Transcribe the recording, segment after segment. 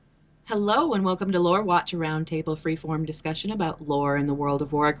Hello and welcome to Lore Watch, a roundtable freeform discussion about lore in the world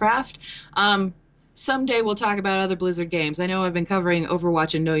of Warcraft. Um, Someday we'll talk about other Blizzard games. I know I've been covering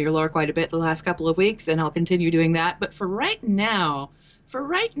Overwatch and Know Your Lore quite a bit the last couple of weeks, and I'll continue doing that. But for right now,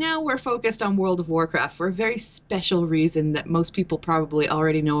 we're focused on World of Warcraft for a very special reason that most people probably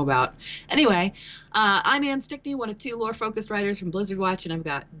already know about. Anyway, I'm Ann Stickney, one of two lore-focused writers from Blizzard Watch, and I've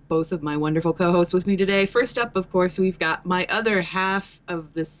got both of my wonderful co-hosts with me today. First up, of course, we've got my other half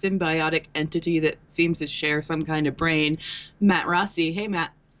of the symbiotic entity that seems to share some kind of brain, Matt Rossi. Hey,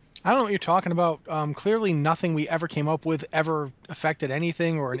 Matt. I don't know what you're talking about. Clearly, nothing we ever came up with ever affected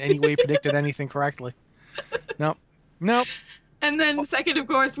anything or in any way predicted anything correctly. Nope. Nope. And then second, of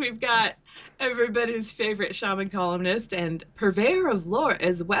course, we've got everybody's favorite shaman columnist and purveyor of lore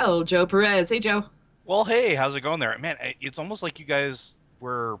as well, Joe Perez. Hey, Joe. Well, hey, how's it going there? Man, it's almost like you guys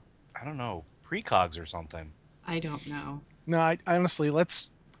were, I don't know, precogs or something. I don't know. No, I honestly, let's.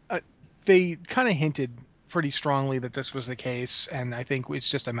 They kind of hinted pretty strongly that this was the case, and I think it's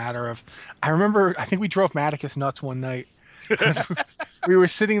just a matter of. I think we drove Maticus nuts one night because we were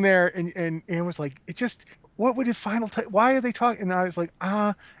sitting there and Anne was like, it just. What would it why are they talking? And I was like,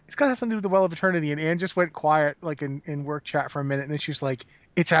 it's got to have something to do with the Well of Eternity. And Anne just went quiet, like in work chat for a minute, and then she was like,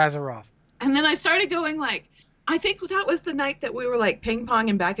 it's Azeroth. And then I started going like, I think that was the night that we were like ping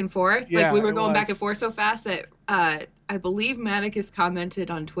ponging back and forth. Like we Yeah, were it going back and was. forth so fast that I believe Maticus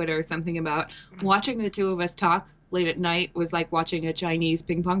commented on Twitter something about watching the two of us talk late at night was like watching a Chinese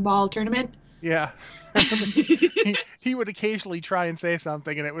ping pong ball tournament. Yeah. I remember he would occasionally try and say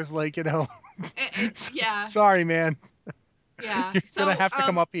something, and it was like, Yeah, sorry, man, yeah. you're gonna So, have to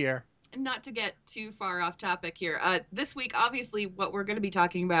come up here. not to get too far off topic here. This week, obviously, what we're going to be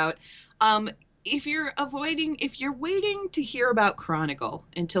talking about, um, if you're waiting to hear about Chronicle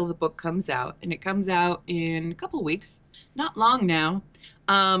until the book comes out, and it comes out in a couple weeks, not long now,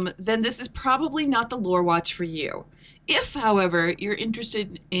 then this is probably not the lore watch for you. If, however, you're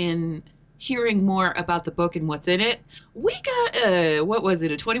interested in hearing more about the book and what's in it, we got what was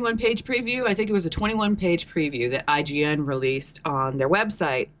it, a 21-page preview? I think it was a 21-page preview that IGN released on their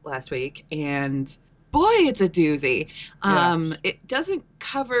website last week, and boy, it's a doozy. Yeah. It doesn't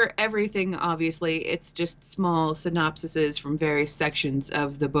cover everything, obviously. It's just small synopsises from various sections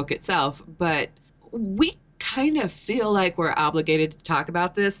of the book itself, but we kind of feel like we're obligated to talk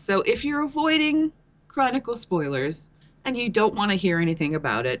about this. So if you're avoiding Chronicle spoilers and you don't want to hear anything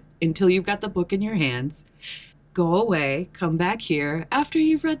about it until you've got the book in your hands, go away, come back here after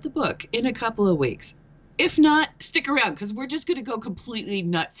you've read the book in a couple of weeks. If not, stick around because we're just going to go completely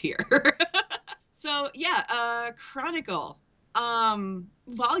nuts here. So, yeah, Chronicle.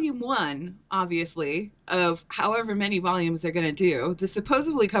 Volume one, obviously, of however many volumes they're going to do. This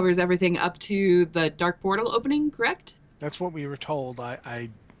supposedly covers everything up to the Dark Portal opening, correct? That's what we were told.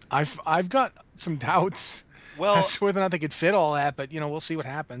 I've got some doubts as Well, to whether or not they could fit all that, but we'll see what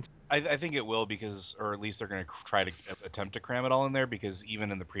happens. I think it will because, or at least they're going to try to attempt to cram it all in there because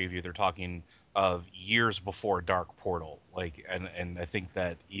even in the preview, they're talking of years before Dark Portal. And I think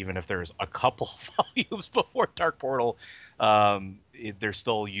that even if there's a couple volumes before Dark Portal, they're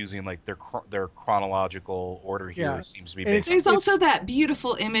still using like their chronological order here Yeah, seems to be and based it's on. There's also it's that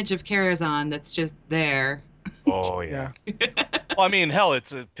beautiful image of Karazhan that's just there. Oh yeah. yeah. Well, I mean, hell,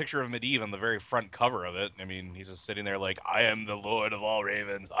 it's a picture of Medivh on the very front cover of it. I mean, he's just sitting there like, "I am the Lord of all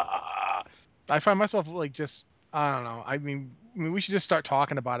ravens." Ah. I find myself like just I don't know. I mean, we should just start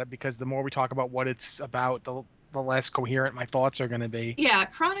talking about it because the more we talk about what it's about, the less coherent my thoughts are going to be. Yeah,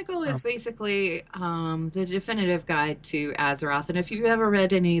 Chronicle is Um, basically the definitive guide to Azeroth. And if you've ever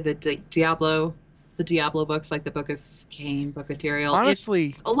read any of the Diablo books, like the Book of Cain, Book of Tyrael, honestly,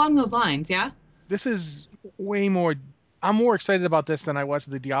 it's along those lines. Yeah, this is way more. I'm more excited about this than I was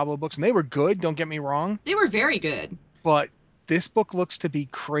with the Diablo books, and they were good. Don't get me wrong, they were very good. but this book looks to be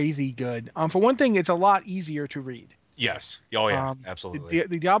crazy good. For one thing, it's a lot easier to read. Yes. Oh yeah. The, Absolutely.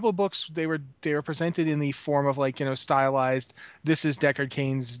 the Diablo books they were presented in the form of like stylized. This is Deckard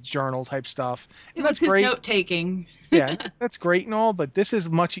Cain's journal type stuff, It and was that's his great. note taking. Yeah, that's great and all, but this is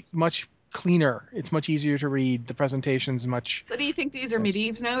much cleaner. It's much easier to read. The presentation's much. So, do you think these are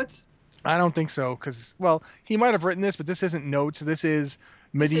Medivh's notes? I don't think so, because well, he might have written this, but this isn't notes. This is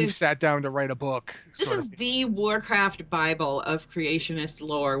This Medivh is sat down to write a book, this sort of is thing. the Warcraft Bible of creationist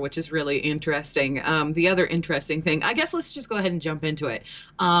lore, which is really interesting. The other interesting thing, I guess, let's just go ahead and jump into it.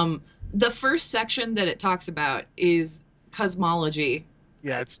 The first section that it talks about is cosmology.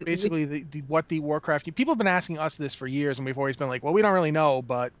 Yeah, it's We basically what the Warcraft. People have been asking us this for years, and we've always been like, well, we don't really know,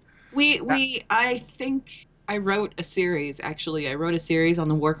 but we that, we I think I wrote a series, actually. I wrote a series on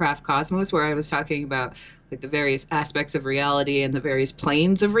the Warcraft cosmos where I was talking about like the various aspects of reality and the various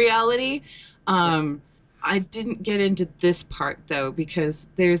planes of reality. Yep. Um, I didn't get into this part though, because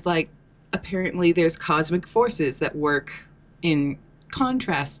there's like apparently there's cosmic forces that work in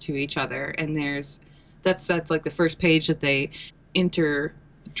contrast to each other, and that's like the first page that they inter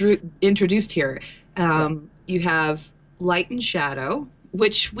introduced here. Yep. You have light and shadow,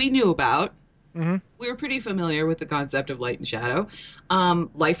 which we knew about. Hmm. We were pretty familiar with the concept of light and shadow.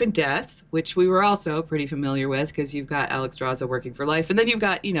 Life and death, which we were also pretty familiar with because you've got Alex Draza working for life. And then you've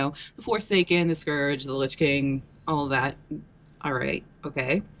got, the Forsaken, the Scourge, the Lich King, all of that. All right.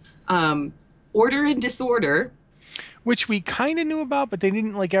 Okay. Um, Order and disorder. Which we kind of knew about, but they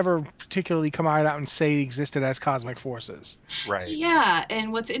didn't like ever particularly come out and say existed as cosmic forces. Right. Yeah.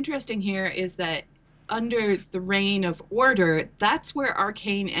 And what's interesting here is that under the reign of order, that's where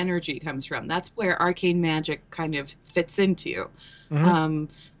arcane energy comes from. That's where arcane magic kind of fits into. Hmm. um,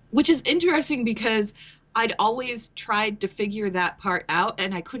 which is interesting because I'd always tried to figure that part out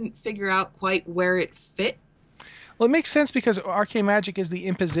and I couldn't figure out quite where it fit. Well, it makes sense because arcane magic is the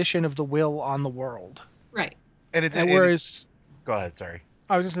imposition of the will on the world, Right. And it's and and it's. whereas Go ahead. Sorry.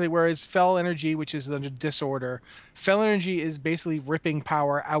 I was just gonna say, whereas fell energy, which is under disorder, fell energy is basically ripping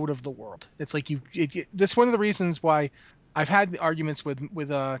power out of the world. It's like that's one of the reasons why I've had arguments with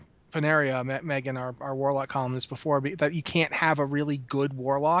Fenaria, Megan, our warlock columnist before, that you can't have a really good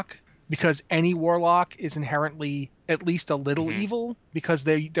warlock because any warlock is inherently at least a little Hmm. evil because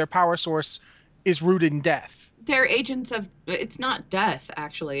their power source is rooted in death. They're agents of, it's not death,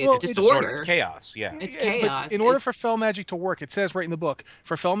 actually, it's Well, It's it's disorder. It's disorder. chaos. Yeah. It's but in chaos. order for It's, fell magic to work, it says right in the book,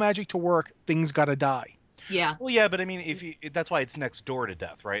 for fell magic to work, things gotta die. yeah, Well, yeah, but I mean, if you, that's why it's next door to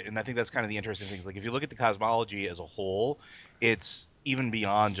death, right? And I think that's kind of the interesting things. Like, if you look at the cosmology as a whole, it's even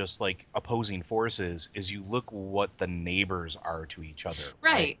beyond just like opposing forces. Is you look what the neighbors are to each other,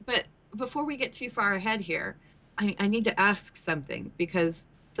 right? right. But before we get too far ahead here, I need to ask something because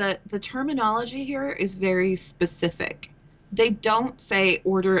the terminology here is very specific. They don't say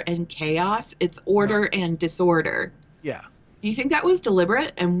order and chaos, it's No. order and disorder. Yeah. Do you think that was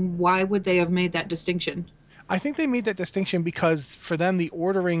deliberate? And why would they have made that distinction? I think they made that distinction because for them the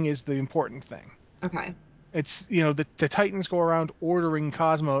ordering is the important thing. Okay. It's the Titans go around ordering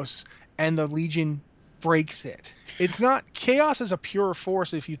cosmos and the Legion breaks it. It's not chaos is a pure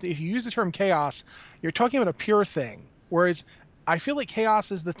force. If you use the term chaos, you're talking about a pure thing. Whereas I feel like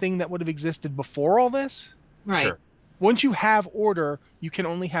chaos is the thing that would have existed before all this. Right. Sure. Once you have order, you can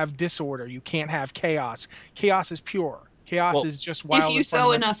only have disorder. You can't have chaos. Chaos is pure. Chaos Well, is just If wild you and sow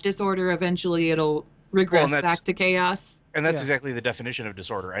fundamental. enough disorder, eventually it'll well, and regress that's back to chaos. Yeah. exactly the definition of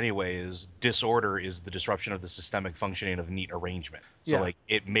disorder. Anyway, is disorder is the disruption of the systemic functioning of neat arrangement. So, Yeah. like,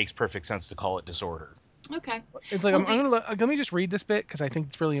 it makes perfect sense to call it disorder. Okay. It's like Well, I'm gonna let me just read this bit because I think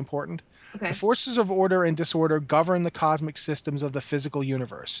it's really important. The okay. forces of order and disorder govern the cosmic systems of the physical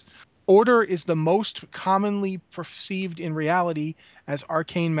universe. Order is the most commonly perceived in reality as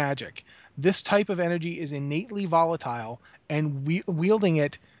arcane magic. This type of energy is innately volatile, and wielding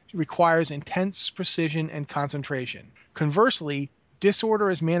it requires intense precision and concentration. Conversely, disorder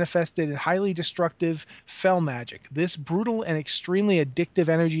is manifested in highly destructive fell magic. This brutal and extremely addictive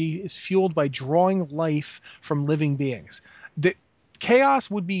energy is fueled by drawing life from living beings. The chaos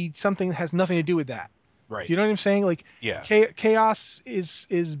would be something that has nothing to do with that. Do Right. you know what I'm saying? Like Yeah. chaos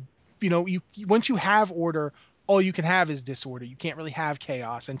is you once you have order, all you can have is disorder. You can't really have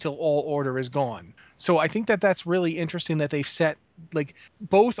chaos until all order is gone. So I think that that's really interesting that they've set like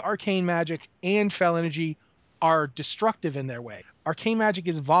both arcane magic and fell energy are destructive in their way. Arcane magic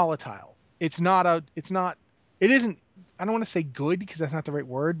is volatile. It isn't I don't want to say good because that's not the right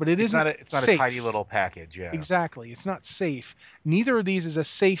word, but it isn't It's not a tidy safe. little package. Yeah. Exactly. It's not safe. Neither of these is a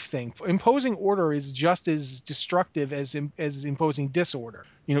safe thing. Imposing order is just as destructive as imposing disorder.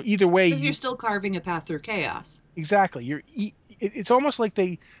 Either way, Because you're still carving a path through chaos. exactly. It's almost like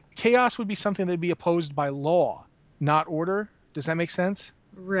chaos would be something that'd be opposed by law, not order. Does that make sense?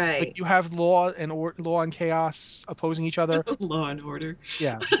 Like Right. you have law and chaos opposing each other. Law and order.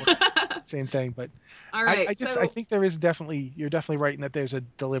 Yeah, same thing. But All I, right. I just I So, think you're definitely right in that there's a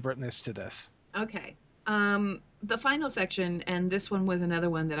deliberateness to this. okay. The final section, and this one was another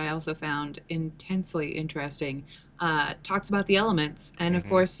one that I also found intensely interesting, talks about the elements. And of Hmm.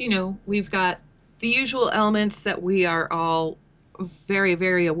 course, we've got the usual elements that we are all very,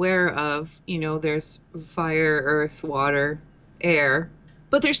 very aware of. There's fire, earth, water, air,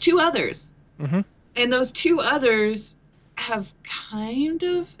 but there's two others. Hmm. And those two others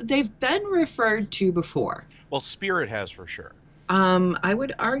they've been referred to before. Well, spirit has for sure. I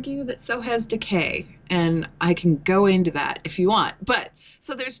would argue that so has decay, and I can go into that if you want. But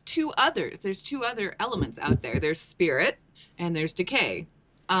so there's two others. There's two other elements out there. There's spirit and there's decay.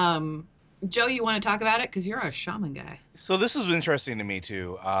 Um, Joe, you want to talk about it because you're a shaman guy. So this is interesting to me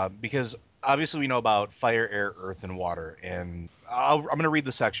too, because obviously we know about fire, air, earth, and water, and I'm going to read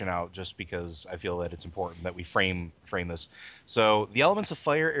the section out just because I feel that it's important that we frame this. So the elements of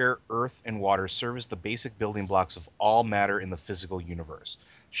fire, air, earth, and water serve as the basic building blocks of all matter in the physical universe.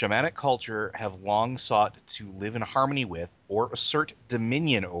 Shamanic culture have long sought to live in harmony with or assert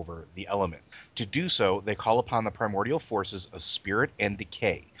dominion over the elements. To do so, they call upon the primordial forces of spirit and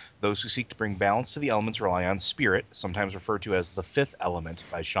decay. Those who seek to bring balance to the elements rely on spirit, sometimes referred to as the fifth element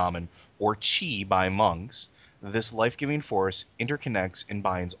by shaman or chi by monks. This life giving force interconnects and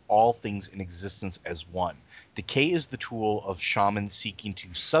binds all things in existence as one. Decay is the tool of shamans seeking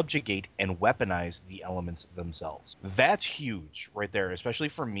to subjugate and weaponize the elements themselves. That's huge right there, especially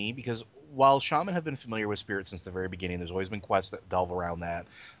for me, because while shaman have been familiar with spirit since the very beginning, there's always been quests that delve around that.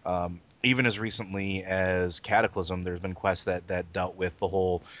 Even as recently as Cataclysm, there's been quests that dealt with the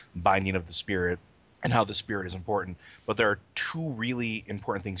whole binding of the spirit and how the spirit is important. But there are two really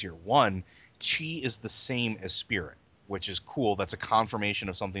important things here. One, chi is the same as spirit, which is cool. That's a confirmation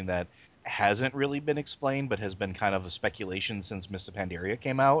of something that hasn't really been explained, but has been kind of a speculation since Mists of Pandaria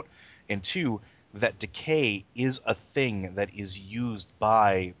came out. And two, that decay is a thing that is used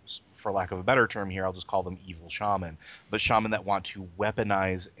by, for lack of a better term here, I'll just call them evil shaman, but shaman that want to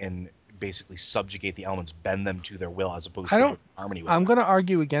weaponize and basically subjugate the elements, bend them to their will, as opposed I to live don't. in harmony with I'm them. going to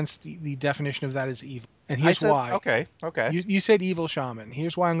argue against the definition of that as evil, and I here's said, why. okay, okay. You said evil shaman.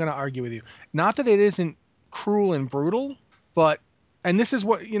 Here's why I'm going to argue with you. Not that it isn't cruel and brutal, but and this is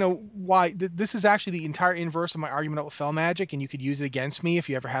what why this is actually the entire inverse of my argument about fel magic, and you could use it against me if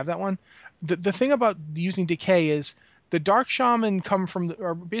you ever have that one. The thing about using decay is the dark shaman come from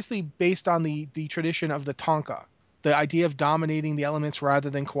are basically based on the tradition of the Tonka, the idea of dominating the elements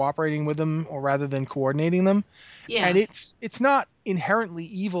rather than cooperating with them or rather than coordinating them, and Yeah. it's not inherently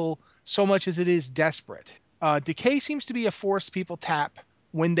evil so much as it is desperate. Decay seems to be a force people tap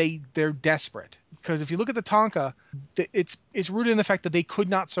when they're desperate. Because if you look at the Tonka, it's rooted in the fact that they could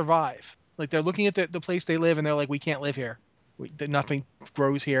not survive. Like they're looking at the place they live and they're like, we can't live here. Nothing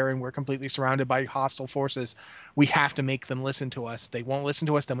grows here and we're completely surrounded by hostile forces. We have to make them listen to us. They won't listen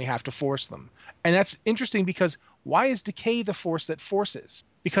to us, then we have to force them. And that's interesting because why is decay the force that forces?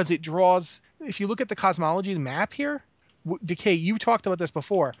 Because it draws. If you look at the cosmology map here, decay. You talked about this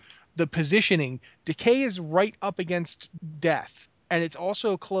before. The positioning, decay is right up against death, and it's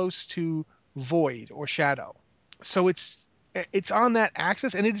also close to void or shadow. So it's on that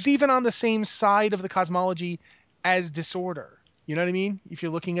axis, and it's even on the same side of the cosmology as disorder. You know what I mean? If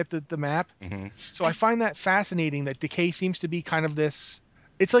you're looking at the map. Hmm. So I I find that fascinating that decay seems to be kind of this.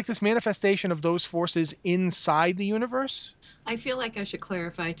 It's like this manifestation of those forces inside the universe. I feel like I should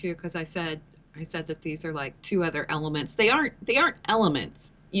clarify too because I said that these are like two other elements. They aren't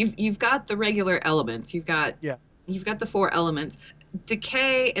elements. You've got the regular elements. Yeah. You've got the four elements.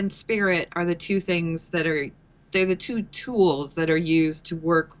 Decay and spirit are the two things that are they're the two tools that are used to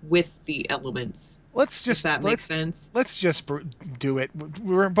work with the elements, let's if just that makes let's sense. let's just do it.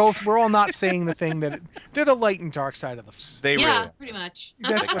 We're all not saying the thing that they're the light and dark side of the force. They really Yeah, are. pretty much. They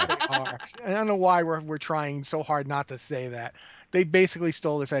That's what kind they are. I don't know why we're trying so hard not to say that. They basically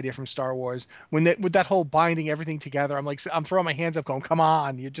stole this idea from Star Wars when with that whole binding everything together. I'm throwing my hands up, going, "Come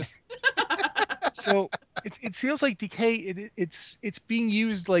on, you just." So it feels like decay. It's being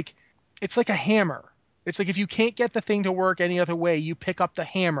used like it's like a hammer. It's like if you can't get the thing to work any other way, you pick up the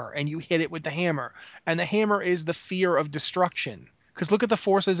hammer and you hit it with the hammer. And the hammer is the fear of destruction. Because look at the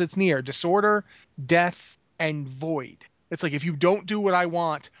forces it's near: disorder, death, and void. It's like if you don't do what I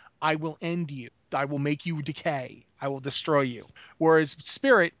want, I will end you. I will make you decay. I will destroy you. Whereas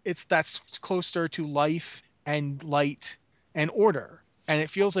spirit, that's closer to life and light and order. And it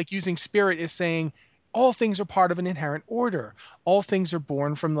feels like using spirit is saying all things are part of an inherent order. All things are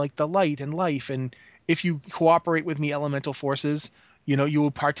born from like the light and life. And if you cooperate with me, elemental forces, you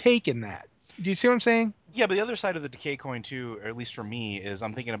will partake in that. Do you see what I'm saying? Yeah, but the other side of the decay coin too, or at least for me, is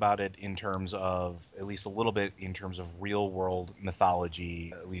I'm thinking about it in terms of at least a little bit in terms of real world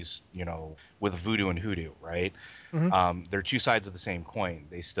mythology, at least with voodoo and hoodoo, right? Hmm. They're two sides of the same coin.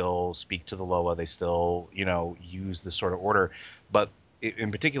 They still speak to the Loa. They still use this sort of order, but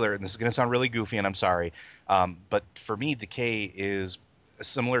in particular, and this is going to sound really goofy, and I'm sorry, but for me, decay is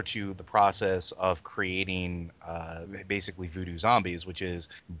similar to the process of creating basically voodoo zombies, which is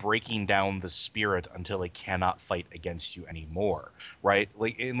breaking down the spirit until it cannot fight against you anymore, right?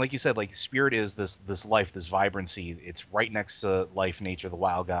 Like, and like you said, like spirit is this life, this vibrancy. It's right next to life, nature, the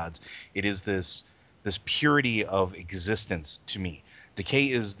wild gods. It is this purity of existence to me. Decay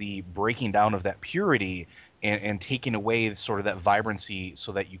is the breaking down of that purity and taking away sort of that vibrancy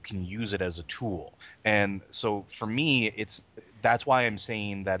so that you can use it as a tool. And so for me, that's why I'm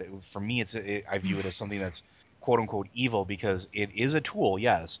saying that for me, I view it as something that's quote unquote evil because it is a tool,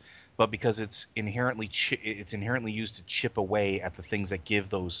 yes, but because it's inherently used to chip away at the things that give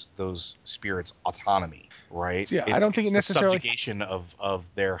those spirits autonomy, right? So yeah, I It's don't think it it's the necessarily. subjugation of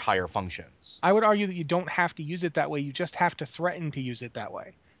their higher functions. I would argue that you don't have to use it that way. You just have to threaten to use it that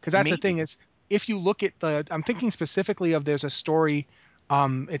way. Because that's the thing Maybe is, if you look at I'm thinking specifically of there's a story.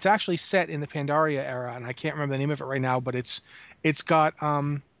 It's actually set in the Pandaria era, and I can't remember the name of it right now, but it's got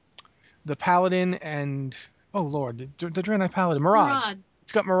the Paladin and oh Lord, the Draenei Paladin, Murad. Rod.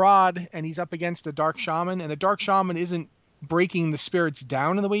 It's got Murad, and he's up against the Dark Shaman, and the Dark Shaman isn't breaking the spirits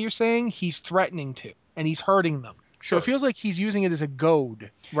down in the way you're saying. He's threatening to, and he's hurting them. So it sure, feels like he's using it as a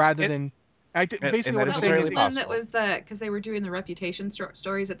goad rather it, than. and Basically, what that I'm is That was saying the entirely is, one that possible. was because they were doing the reputation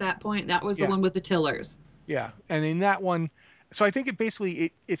stories at that point. That was the yeah, one with the tillers. yeah, and in that one, so I think it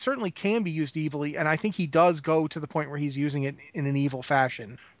basically it certainly can be used evilly, and I think he does go to the point where he's using it in an evil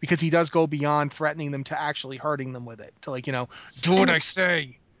fashion because he does go beyond threatening them to actually hurting them with it to like do what And I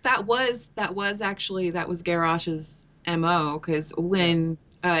say. that was Garrosh's MO because Yeah, when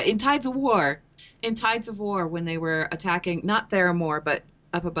in Tides of War when they were attacking not Theramore but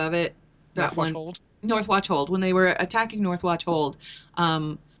up above it that Northwatch one hold. Northwatch Hold when they were attacking Northwatch Hold,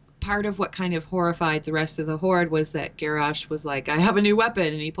 um, part of what kind of horrified the rest of the horde was that Garrosh was like, "I have a new weapon,"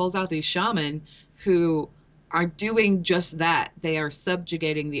 and he pulls out these shaman who are doing just that. They are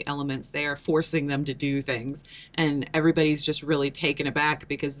subjugating the elements. They are forcing them to do things, and everybody's just really taken aback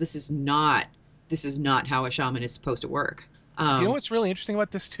because this is not how a shaman is supposed to work. Do you know Um, what's really interesting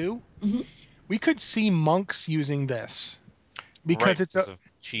about this too? mhm. We could see monks using this Right, because because of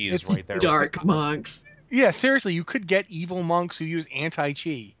cheese it's right there with the Dark spirit. monks. yeah, seriously, you could get evil monks who use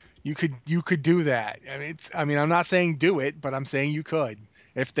anti-chi. You could do that. I mean I'm not saying do it, but I'm saying you could.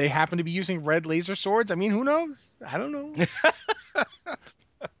 If they happen to be using red laser swords, I mean, who knows? I don't know.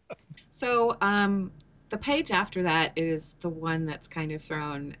 So, the page after that is the one that's kind of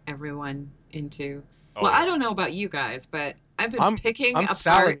thrown everyone into. Oh Well, I yeah. don't know about you guys, but I've been I'm picking I'm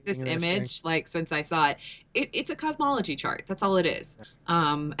apart salivating this in this thing. image like since I saw it. It's a cosmology chart. That's all it is.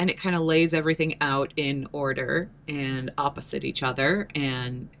 And it kind of lays everything out in order and opposite each other,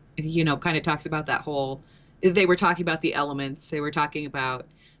 and kind of talks about that whole. They were talking about the elements. They were talking about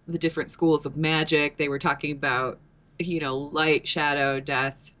the different schools of magic. They were talking about light, shadow,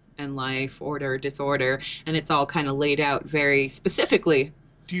 death, and life, order, disorder, and it's all kind of laid out very specifically.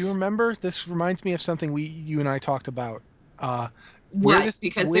 Do you remember? This reminds me of something you and I talked about. Uh, where What? this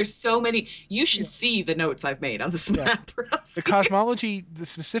Because where there's so many. You should yeah, see the notes I've made on this yeah. map, The Rosie. cosmology, the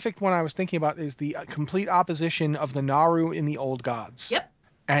specific one I was thinking about is the complete opposition of the Naru in the old gods. Yep.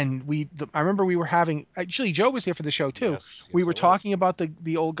 And I remember we were having actually Joe was here for the show too. Yes, We yes, I were was. talking about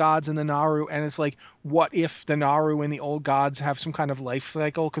the old gods and the Naru, and it's like, what if the Naru and the old gods have some kind of life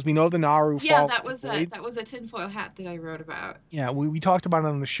cycle? Because we know the Naru Yeah, fall that to was a void. that was a tinfoil hat that I wrote about. Yeah, we talked about it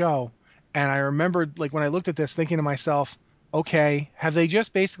on the show, and I remembered like when I looked at this, thinking to myself, okay, have they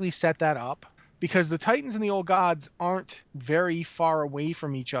just basically set that up? Because the Titans and the old gods aren't very far away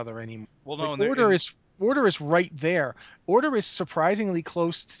from each other anymore. Well, Like no, and they're in. order is right there. Order is surprisingly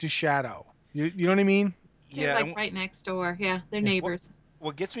close to Shadow. You know what I mean? They're Yeah, like and right next door. Yeah, they're Yeah. what neighbors.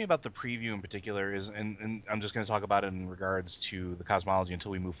 what gets me about the preview in particular is, and I'm just going to talk about it in regards to the cosmology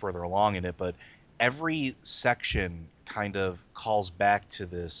until we move further along in it, but every section kind of calls back to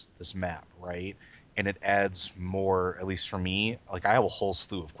this map, right? And it adds more, at least for me. Like I have a whole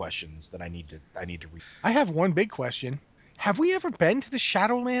slew of questions that I need to read. I have one big question. Have we ever been to the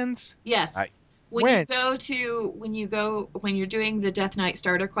Shadowlands? Yes. I When? When you're doing the Death Knight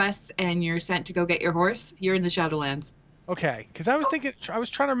starter quests and you're sent to go get your horse, you're in the Shadowlands. Okay, because I was thinking, I was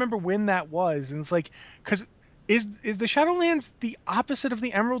trying to remember when that was, and it's like, because is the Shadowlands the opposite of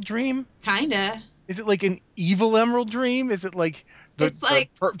the Emerald Dream? Kinda. Is it like an evil Emerald Dream? Is it like the It's the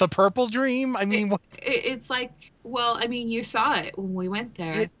like pur- the Purple Dream? I it, mean, what, it's like, well, I mean, you saw it when we went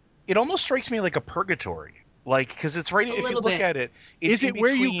it there it almost strikes me like a purgatory. Like, because it's right, a if you little look bit. at it, it's is in it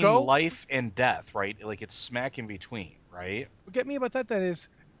where you between go? life and death, right? Like it's smack in between, right? What get me about that is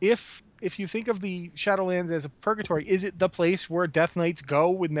if you think of the Shadowlands as a purgatory, is it the place where Death Knights go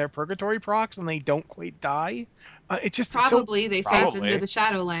when they're purgatory procs and they don't quite die? It's so Probably they phase into Probably. the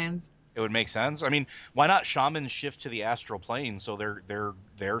Shadowlands. It would make sense. I mean, why not shamans shift to the astral plane so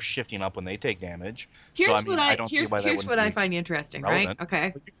they're shifting up when they take damage? So I Here's what mean, I don't see why that here's wouldn't what I be find interesting, right? relevant.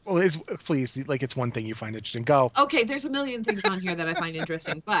 Okay. well, it's please like it's one thing you find interesting. Go. Okay, there's a million things on here that I find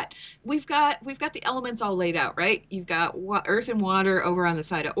interesting, but we've got the elements all laid out, right? You've got earth and water over on the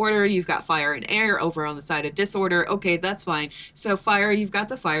side of order, you've got fire and air over on the side of disorder. Okay, that's fine. So fire, you've got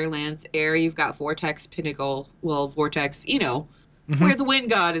the Firelands, air, you've got Vortex Pinnacle, well, Vortex, Hmm. where the wind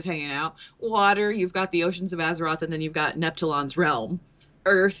god is hanging out. Water, you've got the oceans of Azeroth, and then you've got Neptulon's realm.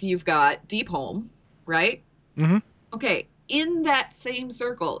 Earth, you've got Deepholm, right? Hmm. Okay, in that same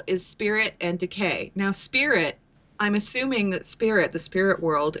circle is spirit and decay. Now, spirit, I'm assuming that spirit, the spirit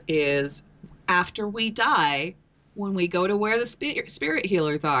world, is after we die, when we go to where the spirit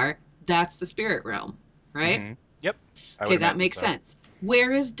healers are, that's the spirit realm, right? Yep, I Okay, would that imagine makes so. sense.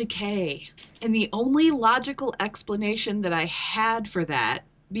 Where is decay? And the only logical explanation that I had for that,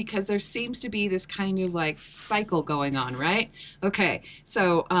 because there seems to be this kind of like cycle going on, right? Okay,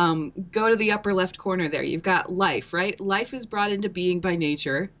 so go to the upper left corner there. You've got life, right? Life is brought into being by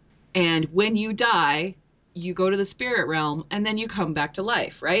nature. And when you die, you go to the spirit realm and then you come back to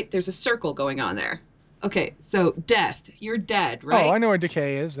life, right? There's a circle going on there. Okay, so death, you're dead, Oh, right? I know where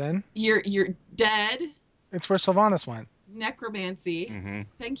Decay is. Then You're dead. it's where Sylvanas went. Necromancy. Hmm.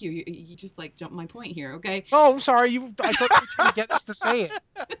 Thank you. You just like jumped my point here. Okay. Oh, I'm sorry. I thought you were trying to get us to say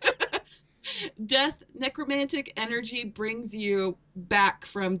it. Death, necromantic energy brings you back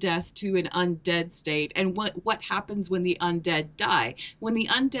from death to an undead state. And what happens when the undead die? When the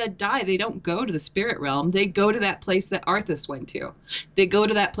undead die, they don't go to the spirit realm. They go to that place that Arthas went to. They go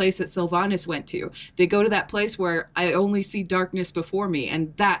to that place that Sylvanas went to. They go to that place where I only see darkness before me,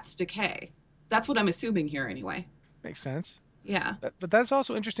 and that's decay. That's what I'm assuming here, anyway. Makes sense. Yeah. But that's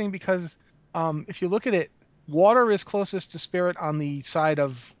also interesting because if you look at it, water is closest to spirit on the side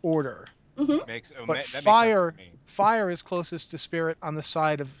of order, Mm-hmm. but That makes sense to me. fire is closest to spirit on the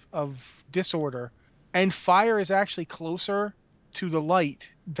side of disorder, and fire is actually closer to the light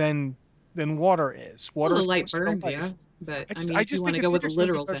than water is. Well, Water the is light closer to burns, yeah. life. But I I just mean, I if you just want think to it's go with the interesting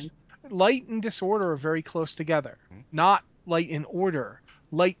literal because sense, light and disorder are very close together. Mhm. Not light and order.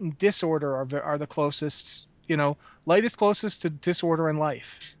 Light and disorder are the closest. Light is closest to disorder and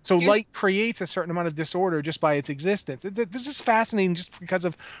life. So light here's creates a certain amount of disorder just by its existence. This is fascinating just because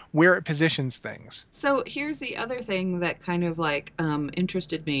of where it positions things. here's the other thing that kind of like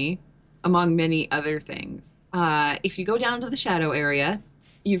interested me, among many other things. If you go down to the shadow area,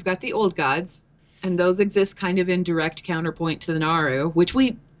 you've got the old gods, and those exist kind of in direct counterpoint to the Naru, which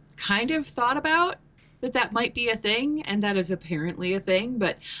we kind of thought about that might be a thing, and that is apparently a thing.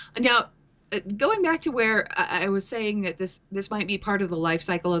 But now, going back to where I was saying that this might be part of the life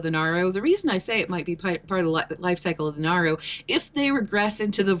cycle of the Naru, the reason I say it might be part of the life cycle of the Naru, if they regress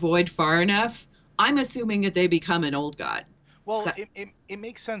into the void far enough, I'm assuming that they become an old god. Well, That it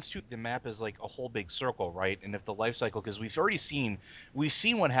makes sense too. The map is like a whole big circle, right? And if the life cycle, because we've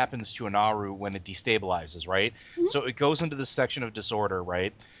seen what happens to Anaru when it destabilizes, right? Mhm. So it goes into this section of disorder,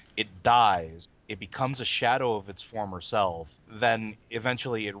 right? It dies. It becomes a shadow of its former self. Then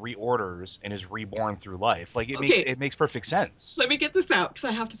eventually it reorders and is reborn through life. Like Okay, it makes perfect sense. let me get this out because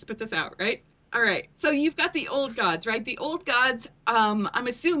I have to spit this out, right? All right. So you've got the old gods, right? The old gods, I'm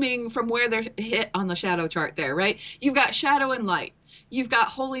assuming from where they're hit on the shadow chart there, right? You've got shadow and light. You've got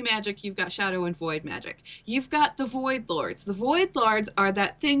holy magic, you've got shadow and void magic. You've got the void lords. The void lords are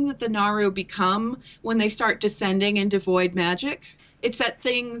that thing that the Naru become when they start descending into void magic. It's that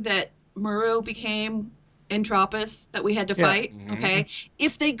thing that Muro became Entropis that we had to Yeah. fight, Hmm. Mhm. okay?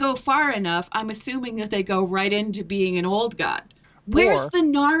 If they go far enough, I'm assuming that they go right into being an old god. Where's Or the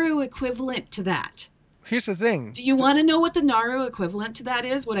Naru equivalent to that? here's the thing. Do you want to know what the Naru equivalent to that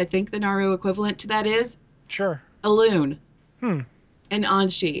is? What I think the Naru equivalent to that is? Sure. Elune Hmm. and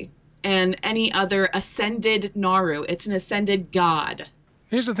Anshi and any other ascended Naru. It's an ascended god.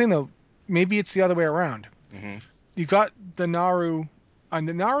 Here's the thing though. Maybe it's the other way around. Hmm. You got the Naru, and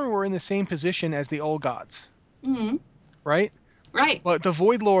the Naru were in the same position as the old gods, Mm-hmm. right? Right. But the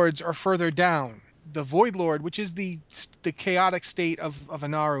Void Lords are further down. The Void Lord, which is the chaotic state of a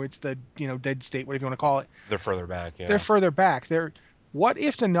Naru, it's the dead state, whatever you want to call it. They're further back, They're yeah. further back. What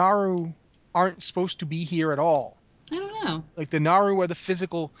if the Naru aren't supposed to be here at all? I don't know. Like the Naru are the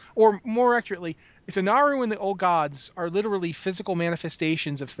physical, or more accurately, It's Naru and the old gods are literally physical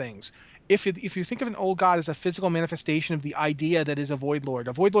manifestations of things. If you think of an old god as a physical manifestation of the idea that is a void lord,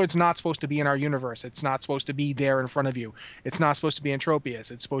 a void lord's not supposed to be in our universe. It's not supposed to be there in front of you. It's not supposed to be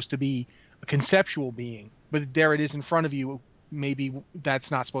Entropius. It's supposed to be a conceptual being. But there it is in front of you. Maybe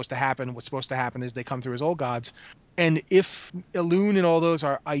that's not supposed to happen. What's supposed to happen is they come through as old gods. And if Elune and all those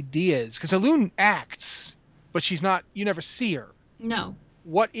are ideas, because Elune acts, but she's not, you never see her. No.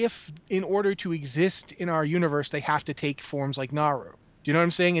 What if, in order to exist in our universe, they have to take forms like Naru? Do you know what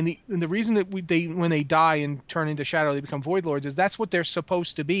I'm saying? And the reason that they when they die and turn into shadow, they become void lords is that's what they're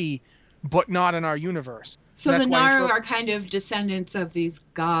supposed to be, but not in our universe. And So the that's why Naru are kind of descendants of these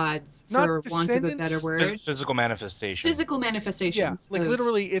gods, not for want of a better descendants. word. Physical manifestation. Physical Yeah, manifestations like of.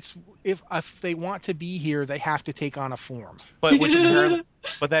 literally, it's if they want to be here, they have to take on a form. But which inherently,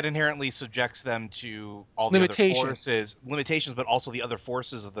 but that inherently subjects them to all the other Limitation. forces, limitations, but also the other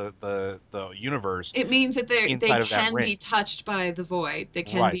forces of the universe It means that they inside of that can ring. be touched by the void. They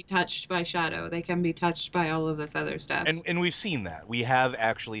can Right. be touched by shadow. They can be touched by all of this other stuff. And we've seen that. We have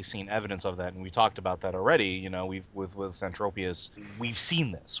actually seen evidence of that, and we talked about that already. You know, we've with Antropius, we've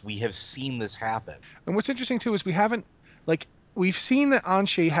seen this. We have seen this happen. And what's interesting too is we've seen that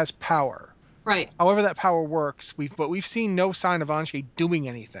Anshe has power. Right. However that power works, we've seen no sign of Anshe doing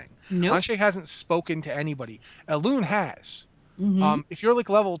anything. Nope. Anshe hasn't spoken to anybody. Elune has. Mm-hmm. If you're like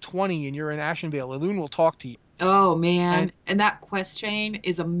level 20 and you're in Ashenvale, Elune will talk to you. Oh And man, and that quest chain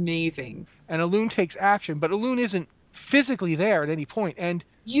is amazing. and Elune takes action, but Elune isn't physically there at any point. And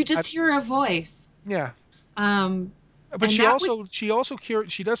You I, just hear a voice. yeah, Um, but and that would, she also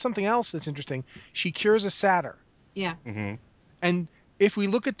cures. She does something else that's interesting. She cures a satyr. yeah, Mm-hmm. And if we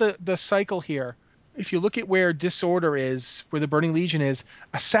look at the cycle here, if you look at where disorder is, where the Burning Legion is,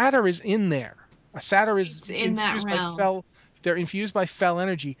 a satyr is in there. A satyr is it's in that infused by realm. fell. They're infused by fell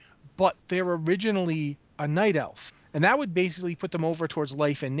energy, but they're originally a night elf, and that would basically put them over towards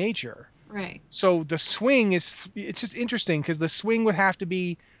life and nature. Right. So the swing is it's just interesting because the swing would have to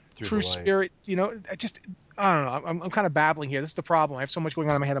be Through the through light. spirit. I don't know. I'm kind of babbling here. This is the problem. I have so much going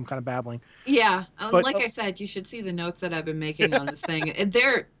on in my head. I'm kind of babbling. Yeah, But like I said, you should see the notes that I've been making on this thing.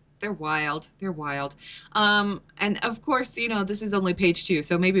 They're wild. They're wild. And of course, this is only page 2,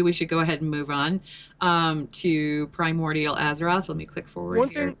 so maybe we should go ahead and move on to Primordial Azeroth. Let me click forward one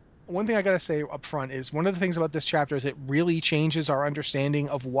here. thing one thing I gotta say up front is one of the things about this chapter is it really changes our understanding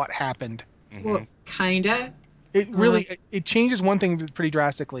of what happened. Mm-hmm. Well, kinda. It Um, really it changes one thing pretty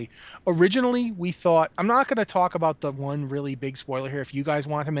drastically. Originally, we thought I'm not going to talk about the one really big spoiler here. If you guys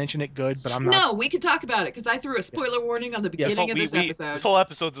want to mention it, good, but I'm not. no, we could talk about it because I threw a Yeah. spoiler warning on the Yes. This whole beginning of this this episode. whole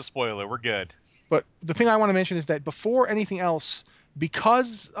episode's a spoiler. We're good. But the thing I want to mention is that before anything else,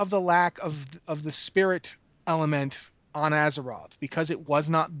 because of the lack of the spirit element on Azeroth, because it was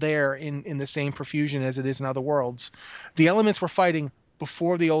not there in the same profusion as it is in other worlds, the elements were fighting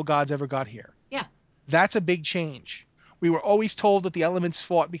before the old gods ever got here. Yeah. That's a big change. We were always told that the elements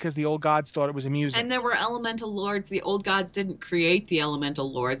fought because the old gods thought it was amusing. And there were elemental lords. The old gods didn't create the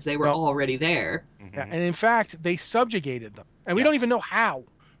elemental lords, they were No, already there. yeah, Mm-hmm. and in fact, they subjugated them, and we don't even Yes. know how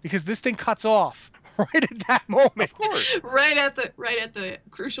because this thing cuts off right at that moment. Of course. Right at the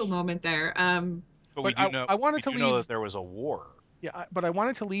crucial moment there. But But we I wanted to do know leave. that there was a war. Yeah, but I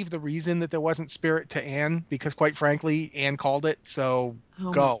wanted to leave the reason that there wasn't spirit to Anne because, quite frankly, Anne called it. So Oh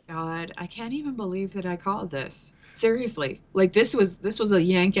my go. God. I can't even believe that I called this. Seriously. Like this was a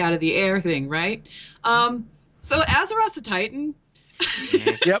yank out of the air thing, right? So Azeroth's a Titan.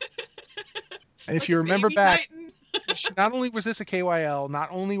 Mm-hmm. Yep. And if Like a you remember baby back, Titan. not only was this a KYL, not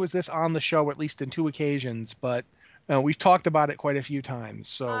only was this on the show at least in 2 occasions, but we've talked about it quite a few times.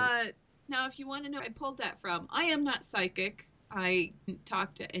 So Uh Now if you want to know where I pulled that from, I am not psychic. I didn't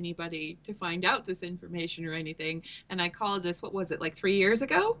talk to anybody to find out this information or anything. And I called this, what was it, like 3 years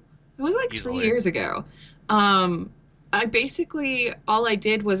ago? It was like three Easily. years ago. Um, I basically, all I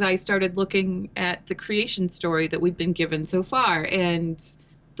did was I started looking at the creation story that we'd been given so far. And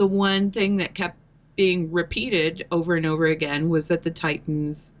the one thing that kept being repeated over and over again was that the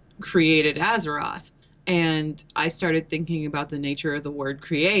Titans created Azeroth. And I started thinking about the nature of the word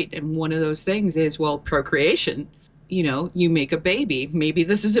create. And one of those things is, well, procreation. You make a baby. Maybe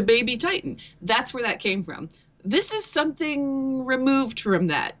this is a baby Titan. That's where that came from. This is something removed from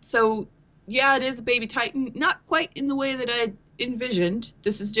that. So, yeah, it is a baby Titan. Not quite in the way that I envisioned.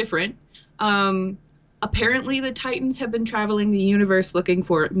 This is different. Um, Apparently, the Titans have been traveling the universe looking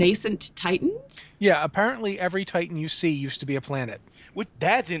for nascent Titans. yeah, apparently every Titan you see used to be a planet.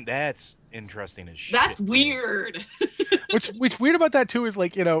 That's interesting as shit That's to me. weird. What's weird about that too is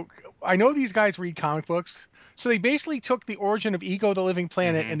like I know these guys read comic books, so they basically took the origin of Ego, the Living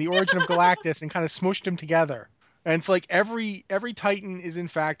Planet, Mhm. and the origin of Galactus, and kind of smooshed them together. And it's like every Titan is in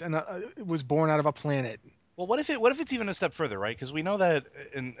fact was born out of a planet. Well, what if it's even a step further, right? Because we know that,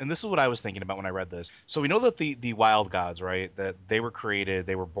 and this is what I was thinking about when I read this. So we know that the wild gods, right, that they were created,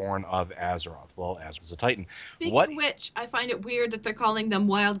 they were born of Azeroth. Well, Azeroth is a Titan. Speaking What? of which, I find it weird that they're calling them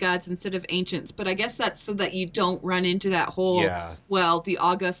wild gods instead of ancients, but I guess that's so that you don't run into that whole, Yeah, well, the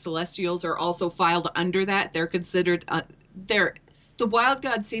August Celestials are also filed under that. They're considered, they're, the wild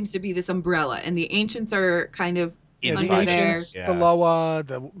god seems to be this umbrella, and the ancients are kind of Yeah, the under inside of it. there. ancients, the Yeah, Loa,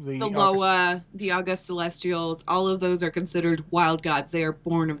 The the August. Loa, the August Celestials, all of those are considered wild gods. They are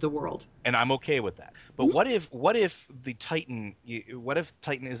born of the world. and I'm okay with that. But Mhm. what if the Titan? What if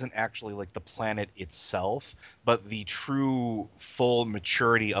Titan isn't actually like the planet itself, but the true full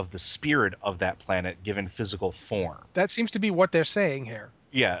maturity of the spirit of that planet given physical form? That seems to be what they're saying here.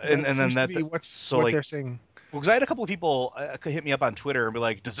 Yeah, That and then seems to that, be so what like, they're saying. because I had a couple of people could hit me up on Twitter and be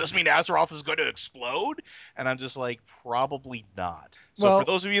like, "Does this mean Azeroth is going to explode?" And I'm just like, probably not. So for Well,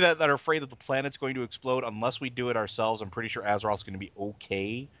 those of you that are afraid that the planet's going to explode, unless we do it ourselves, I'm pretty sure Azeroth's going to be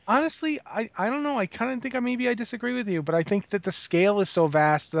okay. honestly, I don't know. I kind of think I disagree with you, but I think that the scale is so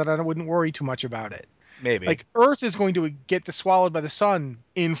vast that I wouldn't worry too much about it. Maybe. Like Earth is going to get swallowed by the sun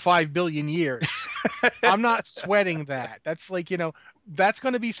in 5 billion years. I'm not sweating that. That's like, that's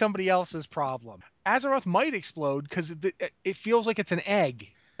going to be somebody else's problem. Azeroth might explode because it feels like it's an egg,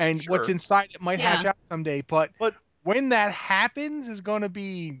 and what's Sure, inside it might hatch Yeah. out someday. But but when that happens is going to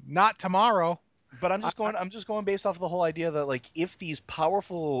be not tomorrow. I'm just going based off of the whole idea that, like, if these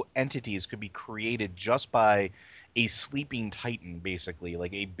powerful entities could be created just by a sleeping titan, basically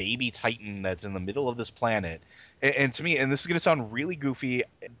like a baby titan that's in the middle of this planet. And to me, and this is going to sound really goofy,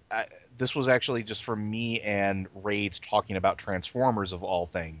 I, this was actually just for me and Raids talking about Transformers of all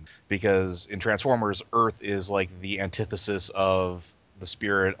things, because in Transformers, Earth is like the antithesis of the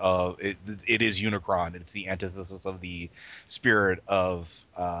spirit of it. It is Unicron. It's the antithesis of the spirit of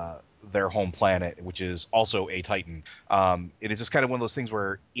their home planet, which is also a Titan. It is just kind of one of those things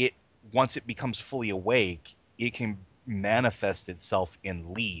where it, once it becomes fully awake, it can manifest itself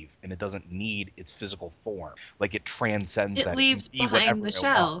and leave, and it doesn't need its physical form. Like, it transcends It that. It can leaves be behind whatever the it wants.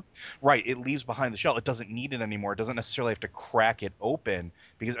 shell. Right. It leaves behind the shell. It doesn't need it anymore. It doesn't necessarily have to crack it open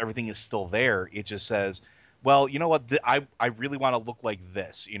because everything is still there. It just says, well, you know what? I really want to look like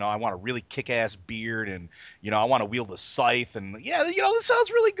this. I want a really kick-ass beard, and I want to wield a scythe, and yeah, this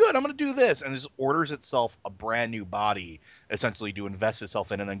sounds really good. I'm going to do this, and it just orders itself a brand new body, essentially, to invest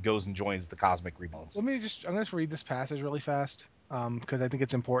itself in, and then goes and joins the cosmic rebalance. I'm going to read this passage really fast because I think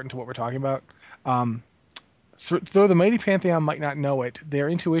it's important to what we're talking about. Um, Though the mighty pantheon might not know it, their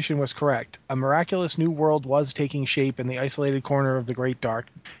intuition was correct. A miraculous new world was taking shape in the isolated corner of the great dark.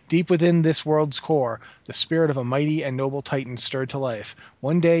 Deep within this world's core, the spirit of a mighty and noble titan stirred to life.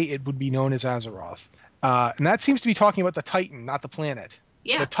 One day it would be known as Azeroth. And that seems to be talking about the titan, not the planet. The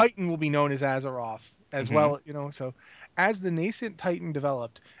Yeah. titan will be known as Azeroth as Mm-hmm. well, so as the nascent titan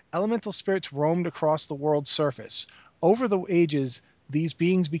developed, elemental spirits roamed across the world's surface. Over the ages, these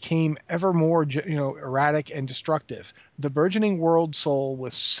beings became ever more, erratic and destructive. The burgeoning world soul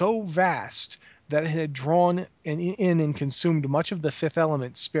was so vast that it had drawn in and consumed much of the fifth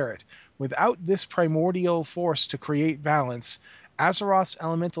element spirit. Without this primordial force to create balance, Azeroth's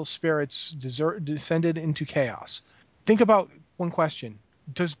elemental spirits descended into chaos. Think about one question: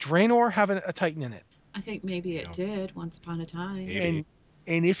 does Draenor have a Titan in it? I think maybe You it know, did once upon a time. maybe.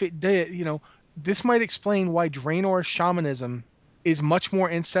 And if it did, this might explain why Draenor's shamanism is much more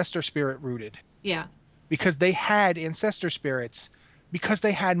ancestor spirit rooted, Yeah. because they had ancestor spirits because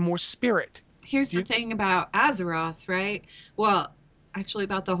they had more spirit. Here's Do the you, thing about Azeroth, right? Well, actually,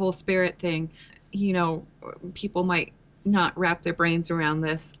 about the whole spirit thing, you know, people might not wrap their brains around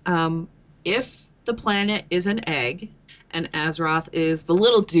this. If the planet is an egg and Azeroth is the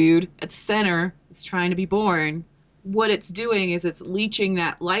little dude at the center that's trying to be born, what it's doing is it's leeching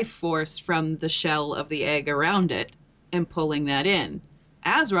that life force from the shell of the egg around it and pulling that in.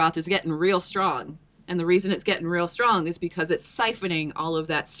 Azeroth is getting real strong. And the reason it's getting real strong is because it's siphoning all of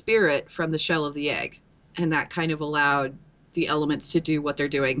that spirit from the shell of the egg. And that kind of allowed the elements to do what they're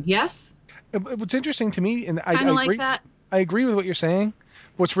doing. Yes? what's interesting to me, and Kind of like that? I agree with what you're saying.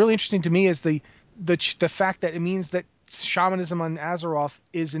 What's really interesting to me is the fact that it means that shamanism on Azeroth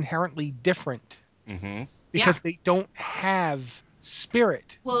is inherently different Mm-hmm. Yeah. because they don't have